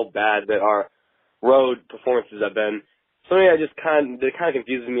out how bad that our road performances have been. Something that kind of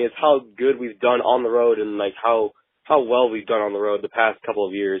confuses me is how good we've done on the road and like how well we've done on the road the past couple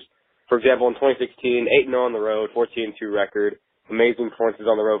of years. For example, in 2016, 8-0 on the road, 14-2 record, amazing performances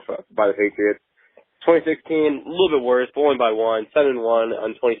on the road by the Patriots. 2016, a little bit worse, but only by one, 7-1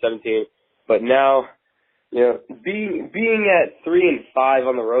 on 2017. But now, being at 3-5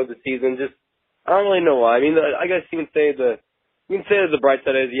 on the road this season, I don't really know why. I mean, I guess you can say that the bright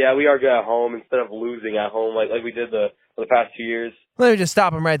side is, we are good at home instead of losing at home like we did the past 2 years. Let me just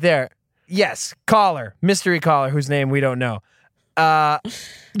stop him right there. Yes, caller, mystery caller, whose name we don't know. I'm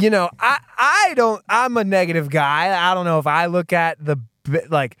a negative guy. I don't know if I look at the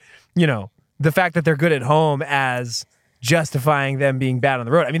fact that they're good at home as justifying them being bad on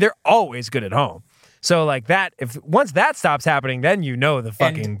the road. I mean, they're always good at home. So like that, once that stops happening, then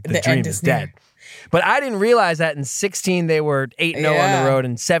the dream is dead. But I didn't realize that in 16 they were 8-0 on the road,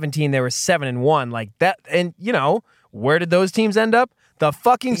 and 17 they were 7-1 like that. And where did those teams end up? The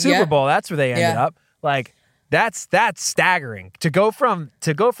fucking Super Bowl. That's where they ended up. Like that's staggering. To go from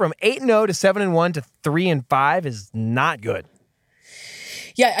 8-0 to 7-1 to 3-5 is not good.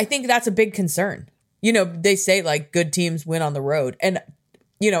 Yeah, I think that's a big concern. They say like good teams win on the road, and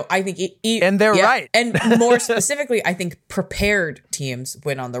I think and they're right. And more specifically, I think prepared teams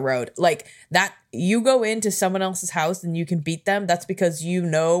win on the road. Like that, you go into someone else's house and you can beat them. That's because you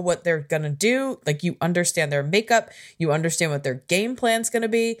know what they're going to do. Like you understand their makeup. You understand what their game plan's going to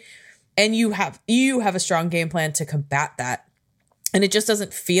be. And you have a strong game plan to combat that. And it just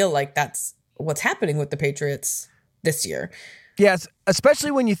doesn't feel like that's what's happening with the Patriots this year. Yes,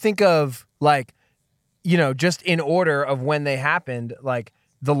 especially when you think of just in order of when they happened, like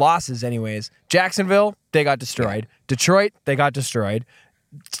the losses anyways. Jacksonville, they got destroyed. Detroit, they got destroyed.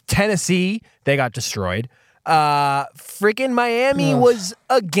 Tennessee, they got destroyed. Freaking Miami was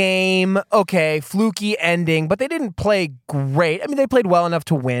a game, okay, fluky ending, but they didn't play great. I mean, they played well enough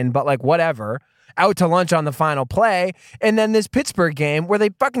to win, but like whatever. Out to lunch on the final play. And then this Pittsburgh game where they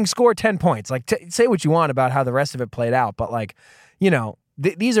fucking scored 10 points. Like, say what you want about how the rest of it played out, but like,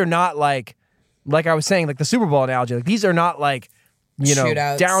 these are not like I was saying, like the Super Bowl analogy, like these are not like,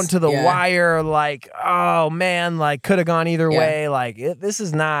 shootouts, down to the wire, like, oh man, like could have gone either way. Like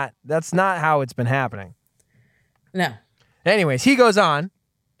that's not how it's been happening. No. Anyways, he goes on.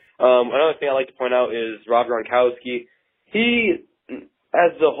 Another thing I'd like to point out is Rob Gronkowski. He,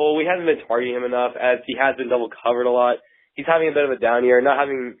 as a whole, we haven't been targeting him enough as he has been double covered a lot. He's having a bit of a down year, not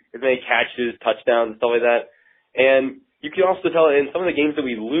having as many catches, touchdowns, and stuff like that. And you can also tell in some of the games that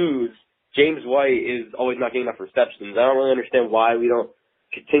we lose, James White is always not getting enough receptions. I don't really understand why we don't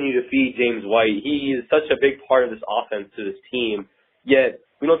continue to feed James White. He is such a big part of this offense to this team, yet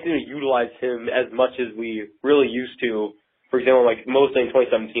we don't seem to utilize him as much as we really used to. For example, like mostly in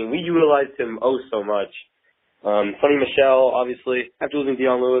 2017, we utilized him so much. Sonny Michel, obviously, after losing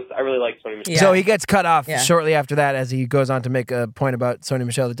Dion Lewis, I really like Sonny Michel. So he gets cut off shortly after that as he goes on to make a point about Sonny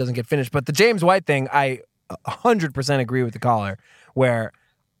Michel that doesn't get finished. But the James White thing, I 100% agree with the caller, where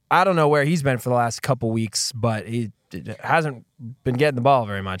I don't know where he's been for the last couple weeks, but he hasn't been getting the ball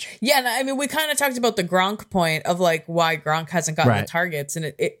very much. Yeah, and I mean, we kind of talked about the Gronk point of like why Gronk hasn't gotten the targets,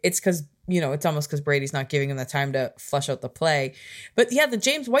 and it's because it's almost because Brady's not giving him the time to flesh out the play. But yeah, the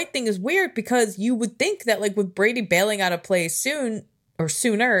James White thing is weird because you would think that like with Brady bailing out a play soon or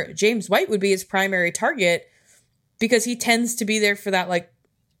sooner, James White would be his primary target because he tends to be there for that like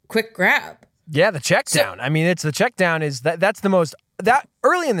quick grab. Yeah, the check down. I mean, it's the check down is that's the most. That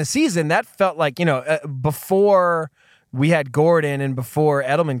early in the season, that felt like, before we had Gordon and before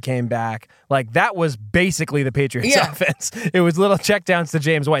Edelman came back, like that was basically the Patriots offense. It was little checkdowns to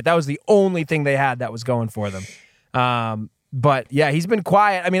James White. That was the only thing they had that was going for them. But yeah, he's been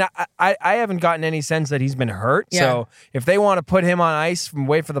quiet. I mean, I haven't gotten any sense that he's been hurt. Yeah. So if they want to put him on ice and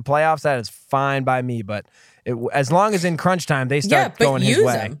wait for the playoffs, that is fine by me. But as long as in crunch time they start going his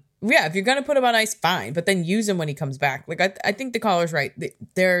way. Him. Yeah, if you're gonna put him on ice, fine. But then use him when he comes back. Like I think the caller's right.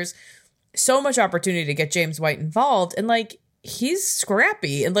 There's so much opportunity to get James White involved, and like he's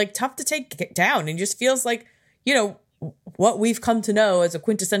scrappy and like tough to take down, and just feels like, you know, what we've come to know as a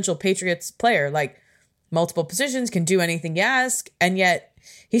quintessential Patriots player, like multiple positions, can do anything you ask, and yet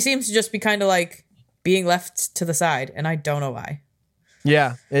he seems to just be kind of like being left to the side, and I don't know why.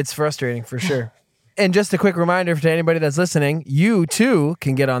 Yeah, it's frustrating for sure. And just a quick reminder to anybody that's listening, you too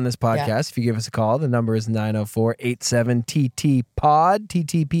can get on this podcast if you give us a call. The number is 904-87-TT-POD,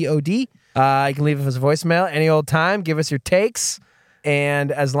 TTPOD. You can leave us a voicemail any old time. Give us your takes.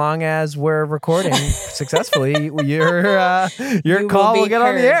 And as long as we're recording successfully, your call will get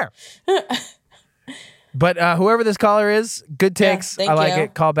on the air. But whoever this caller is, good takes. I like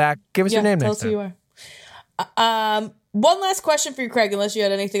it. Call back. Give us your name next time. Tell us who you are. One last question for you, Craig, unless you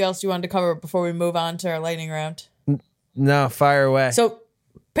had anything else you wanted to cover before we move on to our lightning round. No, fire away. So,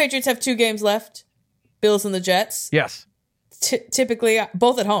 Patriots have 2 games left. Bills and the Jets. Yes. Typically,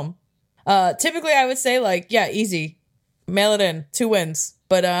 both at home. Typically, I would say, like, yeah, easy. Mail it in. 2 wins.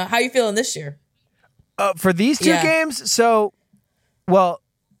 But how you feeling this year? For these 2 games? So, well,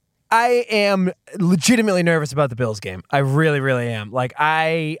 I am legitimately nervous about the Bills game. I really, really am. Like,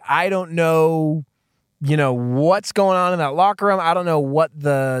 I don't know, you know, what's going on in that locker room. I don't know what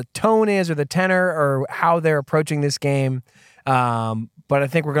the tone is or the tenor or how they're approaching this game. But I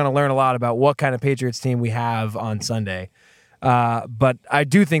think we're going to learn a lot about what kind of Patriots team we have on Sunday. But I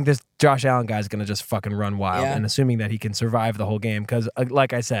do think this Josh Allen guy is going to just fucking run wild, and assuming that he can survive the whole game. Because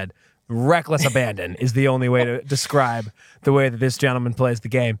like I said, reckless abandon is the only way to describe the way that this gentleman plays the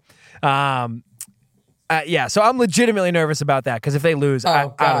game. So I'm legitimately nervous about that, because if they lose,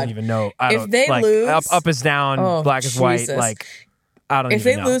 I don't even know. If they lose, up is down, black is white. Like, I don't. If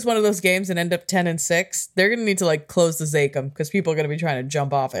they lose one of those games and end up 10-6, they're gonna need to like close the Zachem, because people are gonna be trying to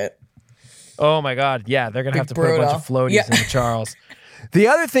jump off it. Oh my God, yeah, they're gonna have to put a bunch of floaties in the Charles. The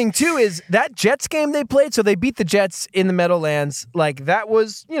other thing too is that Jets game they played, so they beat the Jets in the Meadowlands. Like, that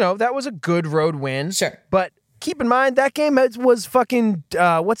was a good road win. Sure, but keep in mind that game was fucking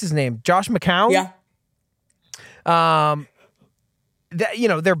what's his name, Josh McCown. Yeah. That, you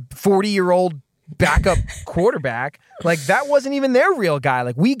know, their 40-year-old backup quarterback, like, that wasn't even their real guy.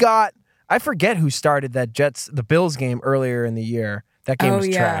 Like, I forget who started the Bills game earlier in the year. That game was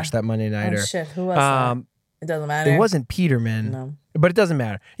trash, that Monday nighter. Oh shit, who was that? It doesn't matter. It wasn't Peterman. No. But it doesn't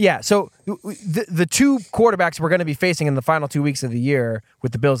matter. Yeah, so the 2 quarterbacks we're going to be facing in the final 2 weeks of the year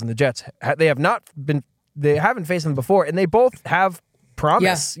with the Bills and the Jets, they haven't faced them before, and they both have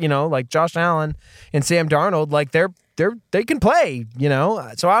promise, you know, like Josh Allen and Sam Darnold, like they can play, you know.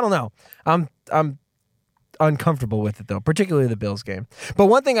 So I don't know. I'm uncomfortable with it though, particularly the Bills game. But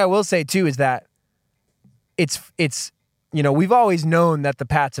one thing I will say too is that it's you know, we've always known that the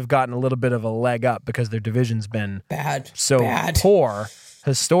Pats have gotten a little bit of a leg up because their division's been bad, poor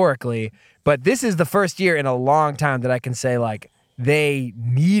historically. But this is the first year in a long time that I can say, like, they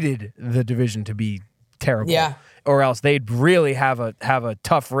needed the division to be terrible. Yeah. Or else they'd really have a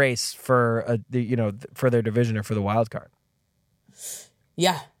tough race for for their division or for the wild card.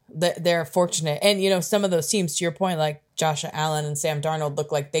 Yeah, they're fortunate, and you know, some of those teams, to your point, like Josh Allen and Sam Darnold,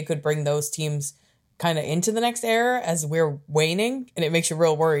 look like they could bring those teams kind of into the next era as we're waning, and it makes you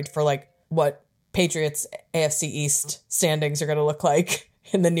real worried for like what Patriots AFC East standings are going to look like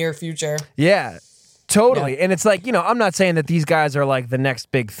in the near future. Yeah. Totally. Yeah. And it's like, you know, I'm not saying that these guys are like the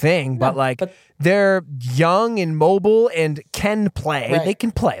next big thing, but they're young and mobile and can play. Right. They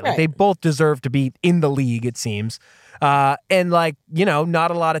can play. Like, they both deserve to be in the league, it seems. And like, you know,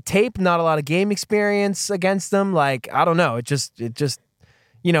 not a lot of tape, not a lot of game experience against them. Like, I don't know. It just,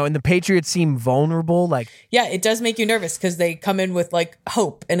 you know, and the Patriots seem vulnerable. Like, yeah, it does make you nervous because they come in with like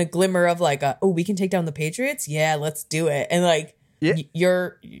hope and a glimmer of like, we can take down the Patriots. Yeah, let's do it. And like,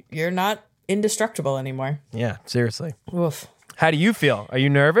 you're not indestructible anymore. Yeah, seriously. Oof. How do you feel? Are you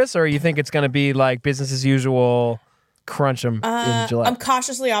nervous, or you think it's going to be like business as usual, crunch them in July? I'm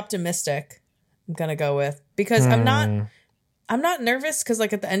cautiously optimistic. I'm going to go with, because I'm not nervous, because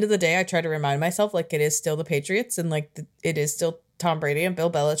like at the end of the day, I try to remind myself like it is still the Patriots, and like it is still Tom Brady and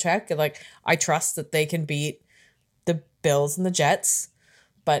Bill Belichick, and like I trust that they can beat the Bills and the Jets,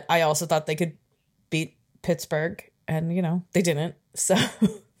 but I also thought they could beat Pittsburgh, and you know they didn't. So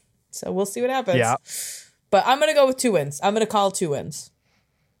we'll see what happens. Yeah. But I'm going to go with 2 wins. I'm going to call 2 wins.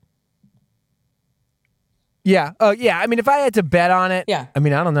 Yeah. Oh, yeah. I mean, if I had to bet on it, Yeah. I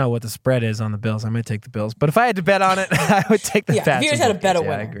mean, I don't know what the spread is on the Bills. I might take the Bills, but if I had to bet on it, I would take the Yeah, Pats. if you just had a better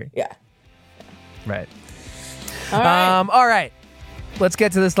winner. winner. I agree. Yeah. Right. All right. All right. Let's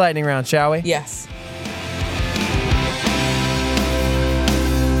get to this lightning round, shall we? Yes.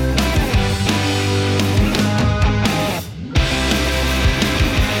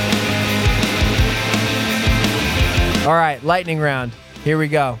 All right, lightning round. Here we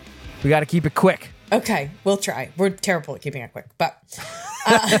go. We got to keep it quick. Okay, we'll try. We're terrible at keeping it quick. But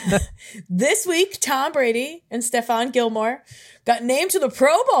this week, Tom Brady and Stephon Gilmore got named to the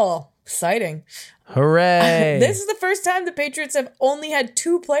Pro Bowl. Exciting. Hooray. This is the first time the Patriots have only had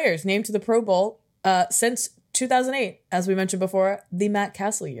 2 players named to the Pro Bowl since 2008, as we mentioned before, the Matt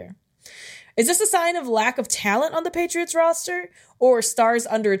Castle year. Is this a sign of lack of talent on the Patriots roster or stars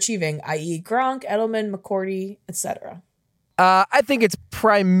underachieving, i.e. Gronk, Edelman, McCourty, etc.? I think it's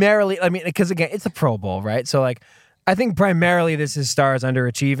primarily, I mean, because again, it's a Pro Bowl, right? So, like, I think primarily this is stars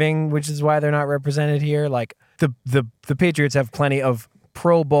underachieving, which is why they're not represented here. Like, the Patriots have plenty of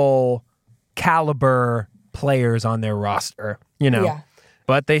Pro Bowl caliber players on their roster, you know? Yeah.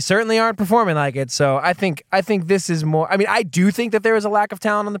 But they certainly aren't performing like it. So I think this is more. I mean, I do think that there is a lack of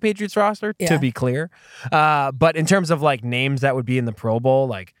talent on the Patriots roster, to be clear. But in terms of like names that would be in the Pro Bowl,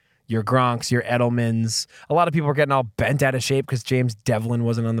 like your Gronks, your Edelmans, a lot of people are getting all bent out of shape because James Devlin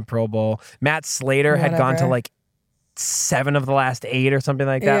wasn't on the Pro Bowl. Matt Slater had gone to like 7 of the last 8 or something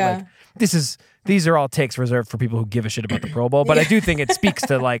like that. Yeah. Like these are all takes reserved for people who give a shit about the Pro Bowl. But I do think it speaks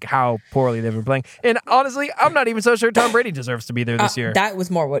to like how poorly they've been playing. And honestly, I'm not even so sure Tom Brady deserves to be there this year. That was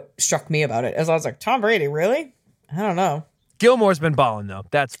more what struck me about it. As I was like, Tom Brady, really? I don't know. Gilmore's been balling though.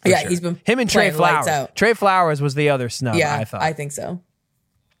 That's for sure. He's been him and Trey playing lights Flowers. out. Trey Flowers was the other snub. Yeah, I thought. I think so.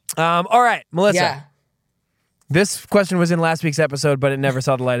 All right, Melissa. Yeah. This question was in last week's episode, but it never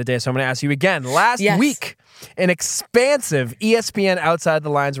saw the light of day. So I'm going to ask you again. Last week, an expansive ESPN Outside the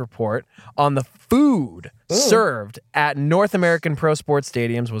Lines report on the food served at North American pro sports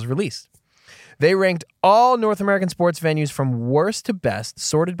stadiums was released. They ranked all North American sports venues from worst to best,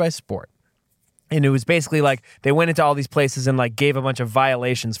 sorted by sport. And it was basically like they went into all these places and like gave a bunch of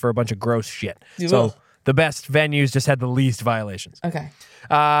violations for a bunch of gross shit. So the best venues just had the least violations. Okay.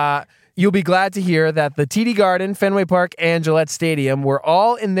 You'll be glad to hear that the TD Garden, Fenway Park, and Gillette Stadium were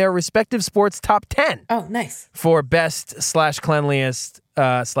all in their respective sports top 10 Oh, nice. for best/cleanliest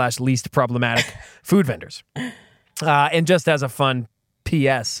 /least problematic food vendors. And just as a fun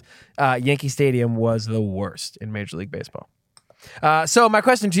PS, Yankee Stadium was the worst in Major League Baseball. So my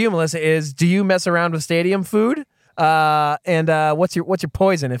question to you, Melissa, is: do you mess around with stadium food? And what's your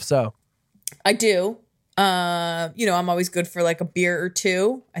poison, if so? I do. I'm always good for like a beer or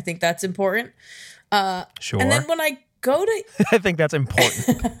 2. I think that's important. Sure. And then when I go to, I think that's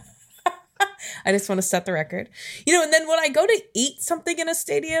important. I just want to set the record. And then when I go to eat something in a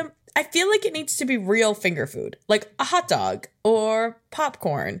stadium, I feel like it needs to be real finger food, like a hot dog or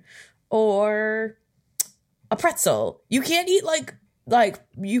popcorn or a pretzel. You can't eat like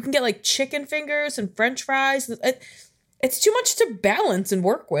you can get like chicken fingers and French fries. It's too much to balance and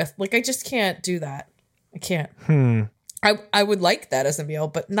work with. Like I just can't do that. I can't. I would like that as a meal,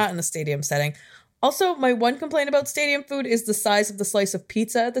 but not in a stadium setting. Also, my one complaint about stadium food is the size of the slice of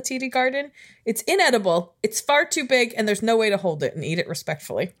pizza at the TD Garden. It's inedible. It's far too big, and there's no way to hold it and eat it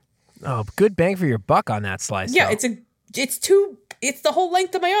respectfully. Oh, good bang for your buck on that slice. Yeah, though. it's the whole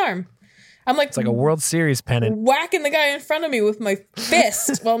length of my arm. I'm like, It's like a World Series pennant. whacking the guy in front of me with my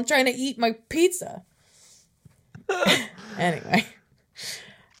fist while I'm trying to eat my pizza. Anyway.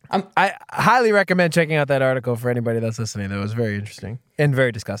 I highly recommend checking out that article for anybody that's listening. That was very interesting and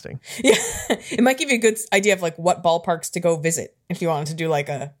very disgusting. Yeah, it might give you a good idea of like what ballparks to go visit if you wanted to do like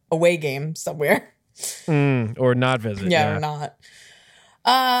a away game somewhere. Or not visit. Yeah, or not.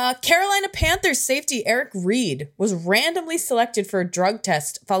 Carolina Panthers safety Eric Reed was randomly selected for a drug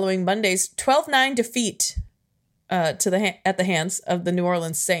test following Monday's 12-9 defeat at the hands of the New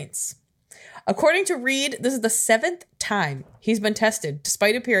Orleans Saints. According to Reed, this is the 7th time he's been tested,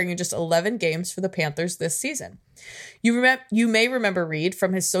 despite appearing in just 11 games for the Panthers this season. You may remember Reed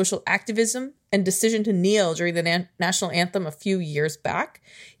from his social activism and decision to kneel during the national anthem a few years back.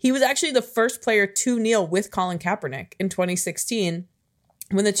 He was actually the first player to kneel with Colin Kaepernick in 2016,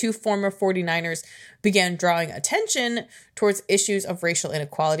 when the two former 49ers began drawing attention towards issues of racial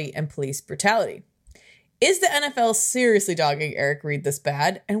inequality and police brutality. Is the NFL seriously dogging Eric Reed this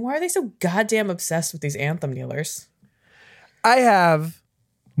bad? And why are they so goddamn obsessed with these anthem kneelers? I have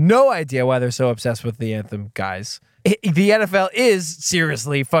no idea why they're so obsessed with the anthem guys. The NFL is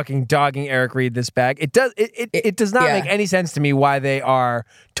seriously fucking dogging Eric Reed this bad. It does not make any sense to me why they are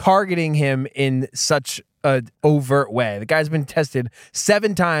targeting him in such a overt way. The guy's been tested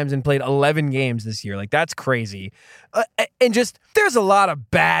 7 times and played 11 games this year. Like, that's crazy. And just, there's a lot of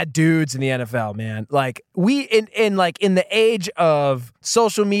bad dudes in the NFL, man. Like, we in the age of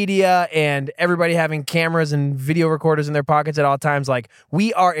social media and everybody having cameras and video recorders in their pockets at all times, like,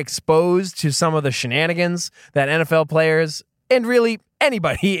 we are exposed to some of the shenanigans that NFL players and really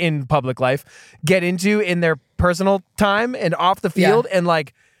anybody in public life get into in their personal time and off the field. And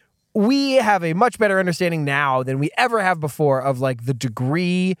like, we have a much better understanding now than we ever have before of like the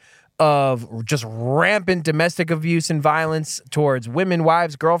degree of just rampant domestic abuse and violence towards women,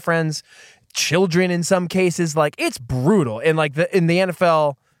 wives, girlfriends, children in some cases. Like, it's brutal. And like the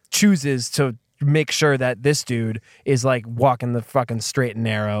NFL chooses to make sure that this dude is like walking the fucking straight and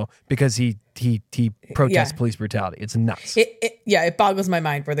narrow because he protests police brutality. It's nuts. It boggles my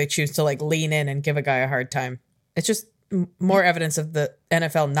mind where they choose to like lean in and give a guy a hard time. It's just more evidence of the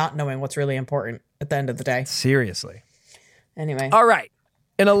NFL not knowing what's really important at the end of the day. Seriously. Anyway. All right.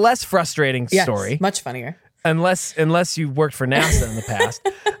 In a less frustrating story. Much funnier. Unless you worked for NASA in the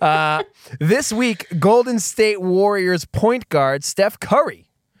past. This week, Golden State Warriors point guard Steph Curry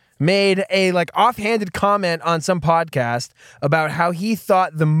made a like offhanded comment on some podcast about how he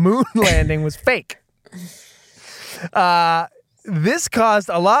thought the moon landing was fake. This caused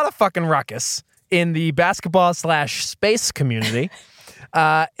a lot of fucking ruckus in the basketball/space community.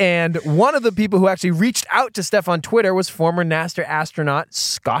 And one of the people who actually reached out to Steph on Twitter was former NASA astronaut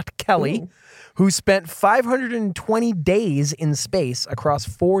Scott Kelly, who spent 520 days in space across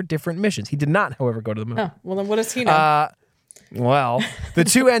 4 different missions. He did not, however, go to the moon. Oh, well, then what does he know? Well, the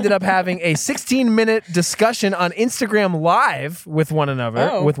two ended up having a 16-minute discussion on Instagram Live with one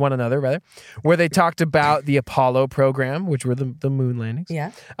another, where they talked about the Apollo program, which were the moon landings.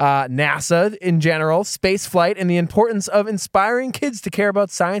 Yeah. NASA in general, space flight, and the importance of inspiring kids to care about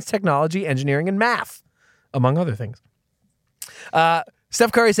science, technology, engineering, and math, among other things.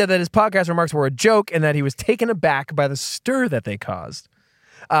 Steph Curry said that his podcast remarks were a joke and that he was taken aback by the stir that they caused.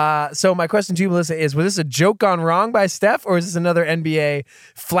 So my question to you, Melissa, is, was this a joke gone wrong by Steph, or is this another NBA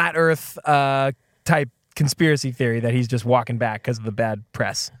flat earth type conspiracy theory that he's just walking back because of the bad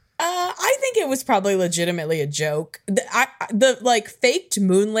press? I think it was probably legitimately a joke. The like faked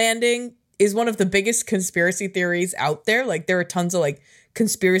moon landing is one of the biggest conspiracy theories out there. Like, there are tons of like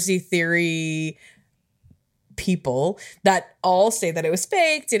conspiracy theory people that all say that it was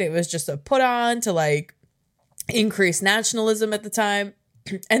faked and it was just a put on to like increase nationalism at the time.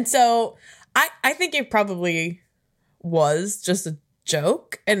 And so I think it probably was just a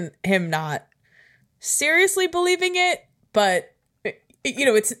joke and him not seriously believing it. But, you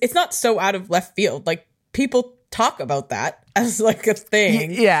know, it's not so out of left field. Like, people talk about that as like a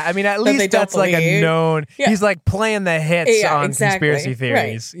thing. Yeah, I mean, at least that's like a known. Yeah. He's like playing the hits on conspiracy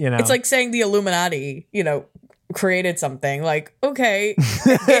theories. Right. You know, it's like saying the Illuminati, you know, created something. Like, okay,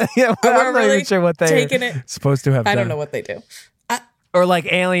 yeah, well, I'm not even sure what they're supposed to have done. I don't know what they do. Or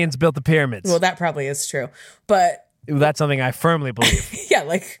like aliens built the pyramids. Well, that probably is true, but that's something I firmly believe. Yeah,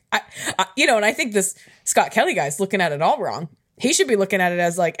 like I, you know, and I think this Scott Kelly guy's looking at it all wrong. He should be looking at it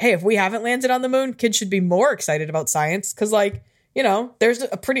as like, hey, if we haven't landed on the moon, kids should be more excited about science because, like, you know, there's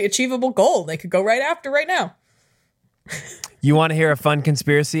a pretty achievable goal they could go right after right now. You want to hear a fun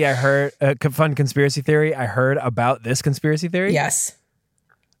conspiracy? Fun conspiracy theory I heard about this conspiracy theory. Yes.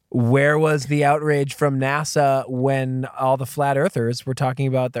 Where was the outrage from NASA when all the flat earthers were talking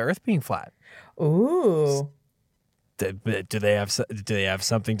about the Earth being flat? Ooh. Do they have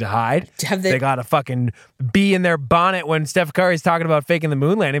something to hide? Have they got a fucking bee in their bonnet when Steph Curry's talking about faking the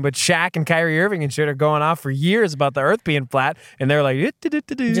moon landing, but Shaq and Kyrie Irving and shit are going off for years about the Earth being flat, and they're like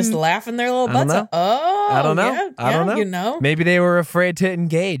just laughing their little butts up. Oh, I don't know. Yeah, I don't know. You know, maybe they were afraid to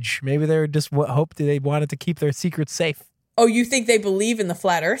engage. Maybe they were just they wanted to keep their secrets safe. Oh, you think they believe in the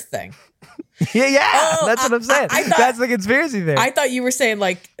flat Earth thing? Yeah, that's what I'm saying. That's the conspiracy theory. I thought you were saying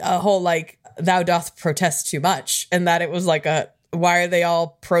like a whole like thou doth protest too much, and that it was like why are they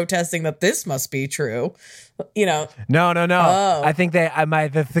all protesting that this must be true? You know? No. Oh. I think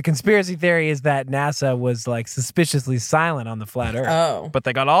the conspiracy theory is that NASA was like suspiciously silent on the flat Earth. Oh, but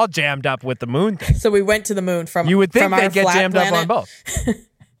they got all jammed up with the moon thing. So we went to the moon from. You would think they'd get jammed planet. up on both.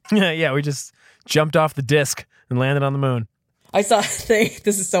 Yeah, we just jumped off the disc and landed on the moon. I saw a thing.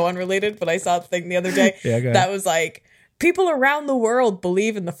 This is so unrelated, but I saw a thing the other day that was like, people around the world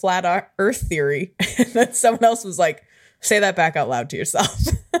believe in the flat Earth theory. And then someone else was like, say that back out loud to yourself.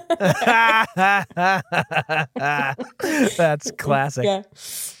 That's classic. Yeah.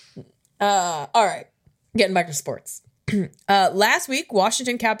 All right. Getting back to sports. Last week,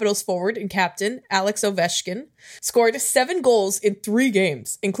 Washington Capitals forward and captain Alex Ovechkin scored 7 goals in 3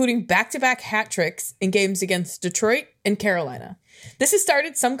 games, including back-to-back hat tricks in games against Detroit and Carolina. This has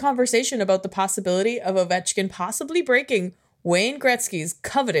started some conversation about the possibility of Ovechkin possibly breaking Wayne Gretzky's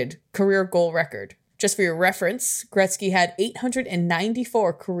coveted career goal record. Just for your reference, Gretzky had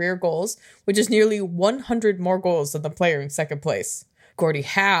 894 career goals, which is nearly 100 more goals than the player in second place. Gordie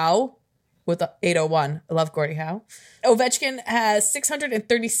Howe with 801. I love Gordie Howe. Ovechkin has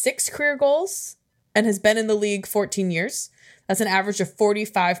 636 career goals and has been in the league 14 years. That's an average of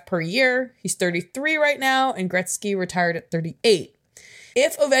 45 per year. He's 33 right now, and Gretzky retired at 38.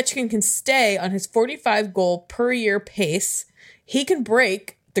 If Ovechkin can stay on his 45 goal per year pace, he can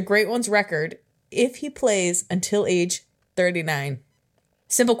break the Great One's record if he plays until age 39.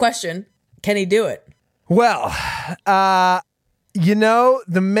 Simple question. Can he do it? Well,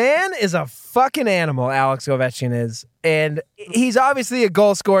 the man is a fucking animal, Alex Ovechkin is. And he's obviously a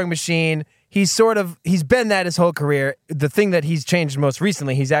goal-scoring machine. He's been that his whole career. The thing that he's changed most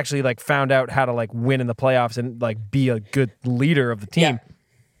recently, he's actually found out how to win in the playoffs and be a good leader of the team. Yeah.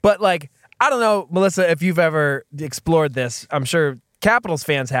 But I don't know, Melissa, if you've ever explored this. I'm sure Capitals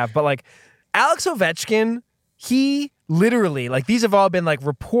fans have, but Alex Ovechkin, he literally, these have all been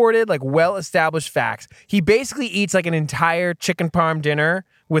reported, well-established facts. He basically eats an entire chicken parm dinner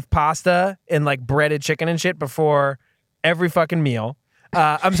with pasta and breaded chicken and shit before every fucking meal.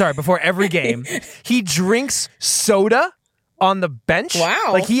 Before every game. He drinks soda on the bench.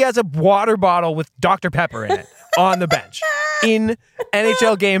 Wow. He has a water bottle with Dr. Pepper in it on the bench in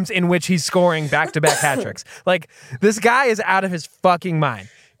NHL games in which he's scoring back-to-back hat tricks. This guy is out of his fucking mind.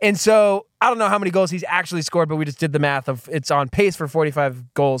 And so I don't know how many goals he's actually scored, but we just did the math of it's on pace for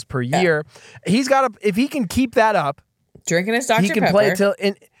 45 goals per year. He's got if he can keep that up, drinking his Dr. he can Pepper.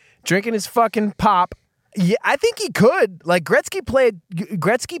 play drinking his fucking pop. Yeah, I think he could. Gretzky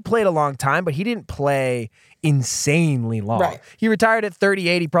played a long time, but he didn't play insanely long. Right. He retired at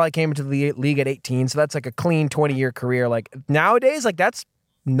 38. He probably came into the league at 18, so that's a clean 20-year career. Nowadays, that's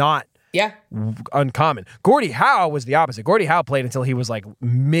not uncommon. Gordie Howe was the opposite. Gordie Howe played until he was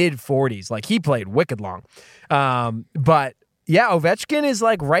mid 40s. He played wicked long. But yeah, Ovechkin is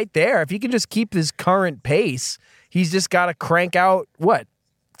right there. If he can just keep his current pace, he's just got to crank out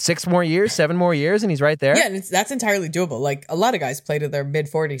 6 more years, 7 more years, and he's right there. Yeah, and that's entirely doable. A lot of guys play to their mid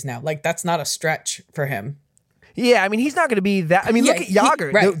 40s now. That's not a stretch for him. Yeah, I mean, he's not going to be that. I mean, look at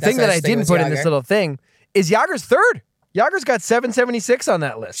Jágr. Right, the thing that I didn't put in this little thing is Jágr's third. Jágr's got 776 on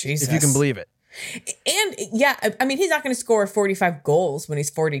that list, Jesus. if you can believe it. And yeah, I mean, he's not going to score 45 goals when he's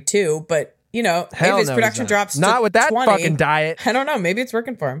 42, but maybe his production drops not to with that 20. fucking diet. I don't know. Maybe it's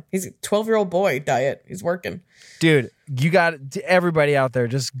working for him. He's a 12-year-old boy diet. He's working. Dude, you got everybody out there.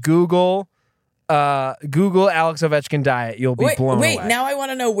 Just Google Alex Ovechkin diet. You'll be blown away. Wait, now I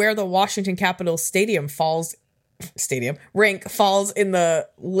want to know where the Washington Capitals rink falls in the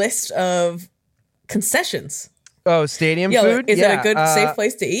list of concessions. Oh, stadium Yeah, food? is it a good, safe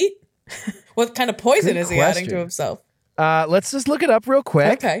place to eat? What kind of poison is he adding to himself? Let's just look it up real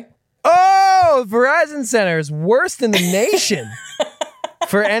quick. Okay. Oh, Verizon Center is worst in the nation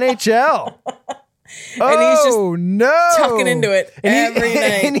for NHL. And he's just no, tucking into it every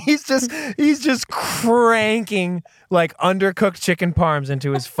night. And he's just cranking undercooked chicken parms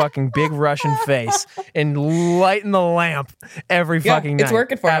into his fucking big Russian face and lighting the lamp every fucking night. It's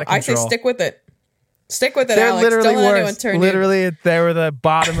working for him. I say stick with it. Stick with it, They're Alex. literally Don't let anyone worse. turn Literally, they were the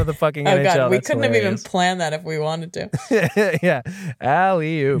bottom of the fucking Oh NHL. God, we That's couldn't have even hilarious. planned that if we wanted to. Yeah,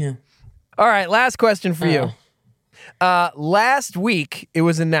 alley-oop. Yeah. All right, last question for you. Last week, it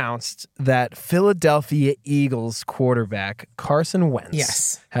was announced that Philadelphia Eagles quarterback Carson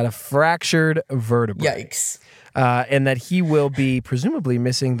Wentz had a fractured vertebrae. Yikes. And that he will be presumably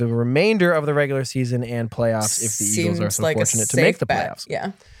missing the remainder of the regular season and playoffs if the Eagles are so fortunate to make the playoffs.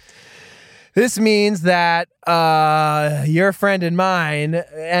 Yeah. This means that your friend and mine,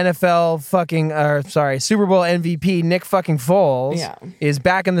 Super Bowl MVP Nick fucking Foles is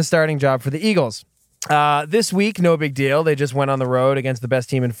back in the starting job for the Eagles. This week, no big deal. They just went on the road against the best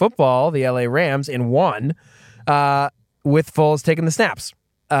team in football, the LA Rams, and won with Foles taking the snaps.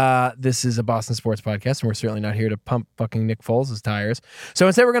 This is a Boston sports podcast, and we're certainly not here to pump fucking Nick Foles' tires. So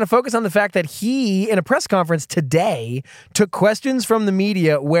instead, we're going to focus on the fact that he, in a press conference today, took questions from the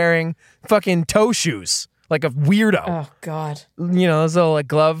media wearing fucking toe shoes, like a weirdo. Oh, God. Those little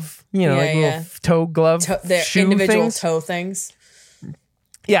glove, little toe glove Their shoe individual things. toe things.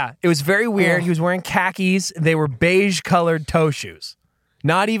 Yeah, it was very weird. He was wearing khakis. They were beige-colored toe shoes.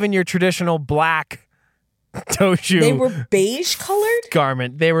 Not even your traditional black toe shoe. They were beige colored?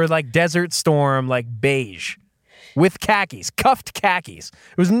 Garment. They were like Desert Storm, beige. with khakis, cuffed khakis.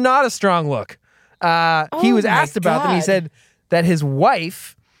 It was not a strong look. He was my asked about them. He God. said that his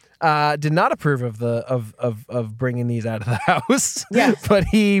wife did not approve of the of bringing these out of the house. Yeah. But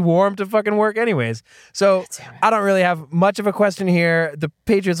he wore them to fucking work anyways. So Damn it. I don't really have much of a question here. The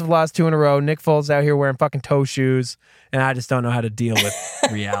Patriots have lost 2 in a row. Nick Foles out here wearing fucking toe shoes, and I just don't know how to deal with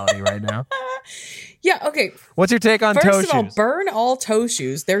reality right now. Yeah, okay. What's your take on toe First of all, shoes? burn all toe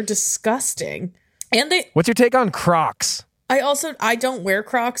shoes. They're disgusting. And What's your take on Crocs? I don't wear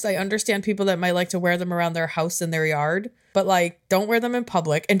Crocs. I understand people that might like to wear them around their house and their yard, but like don't wear them in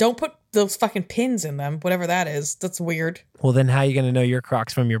public and don't put those fucking pins in them, whatever that is. That's weird. Well, then how are you going to know your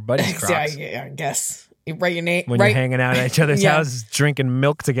Crocs from your buddy's Crocs? Yeah, I guess. You write your name When you're hanging out at each other's Yeah. houses, drinking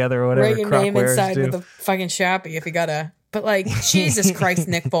milk together or whatever write your Croc name wearers inside do. with a fucking Shappy if you gotta. But like, Jesus Christ,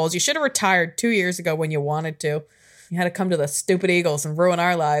 Nick Foles, you should have retired 2 years ago when you wanted to. You had to come to the stupid Eagles and ruin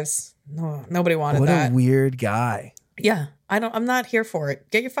our lives. No, nobody wanted What that. a weird guy. Yeah, I'm not here for it.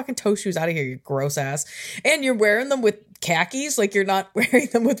 Get your fucking toe shoes out of here, you gross ass. And you're wearing them with khakis, like you're not wearing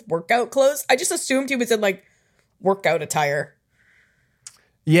them with workout clothes. I just assumed he was in like workout attire.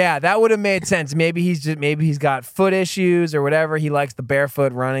 Yeah, that would have made sense. Maybe he's got foot issues or whatever. He likes the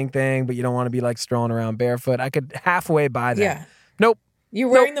barefoot running thing, but you don't want to be like strolling around barefoot. I could halfway buy that. Yeah. Nope. You're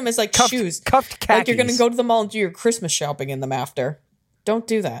wearing them as like Cuffed- shoes. cuffed Like you're gonna khakis. go to the mall and do your Christmas shopping in them after. Don't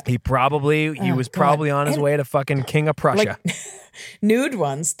do that. He was God. probably on his And- way to fucking King of Prussia. Like nude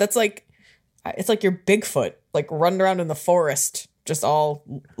ones. That's like it's like your Bigfoot, like running around in the forest, just all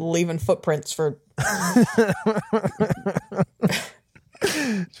leaving footprints for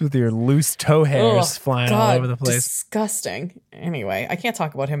with your loose toe hairs Ugh, flying all God, over the place. Disgusting. Anyway, I can't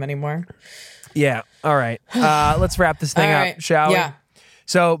talk about him anymore. Yeah. All right. Let's wrap this thing All up, right. shall we? Yeah.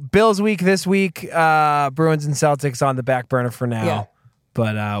 So Bills week this week, Bruins and Celtics on the back burner for now. Yeah.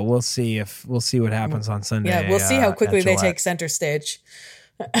 But we'll see what happens on Sunday. Yeah, we'll see how quickly at they Gillette. take center stage,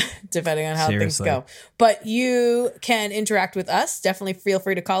 depending on how Seriously. things go. But you can interact with us. Definitely feel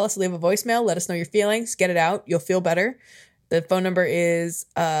free to call us, leave a voicemail, let us know your feelings, get it out. You'll feel better. The phone number is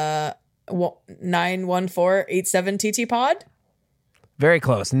 914-87-TT pod. Very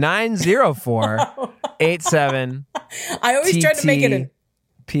close. 904-87 I always try to make it an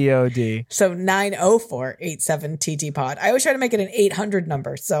POD. so 904-87-TT pod. I always try to make it an 800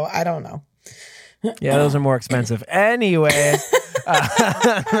 number, so I don't know. Yeah, those are more expensive. Anyway,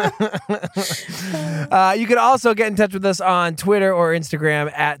 you can also get in touch with us on Twitter or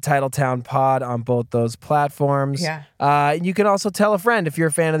Instagram at Titletown Pod on both those platforms. Yeah. You can also tell a friend if you're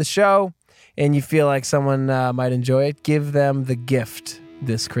a fan of the show and you feel like someone might enjoy it. Give them the gift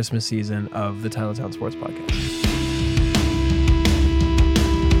this Christmas season of the Titletown Sports Podcast.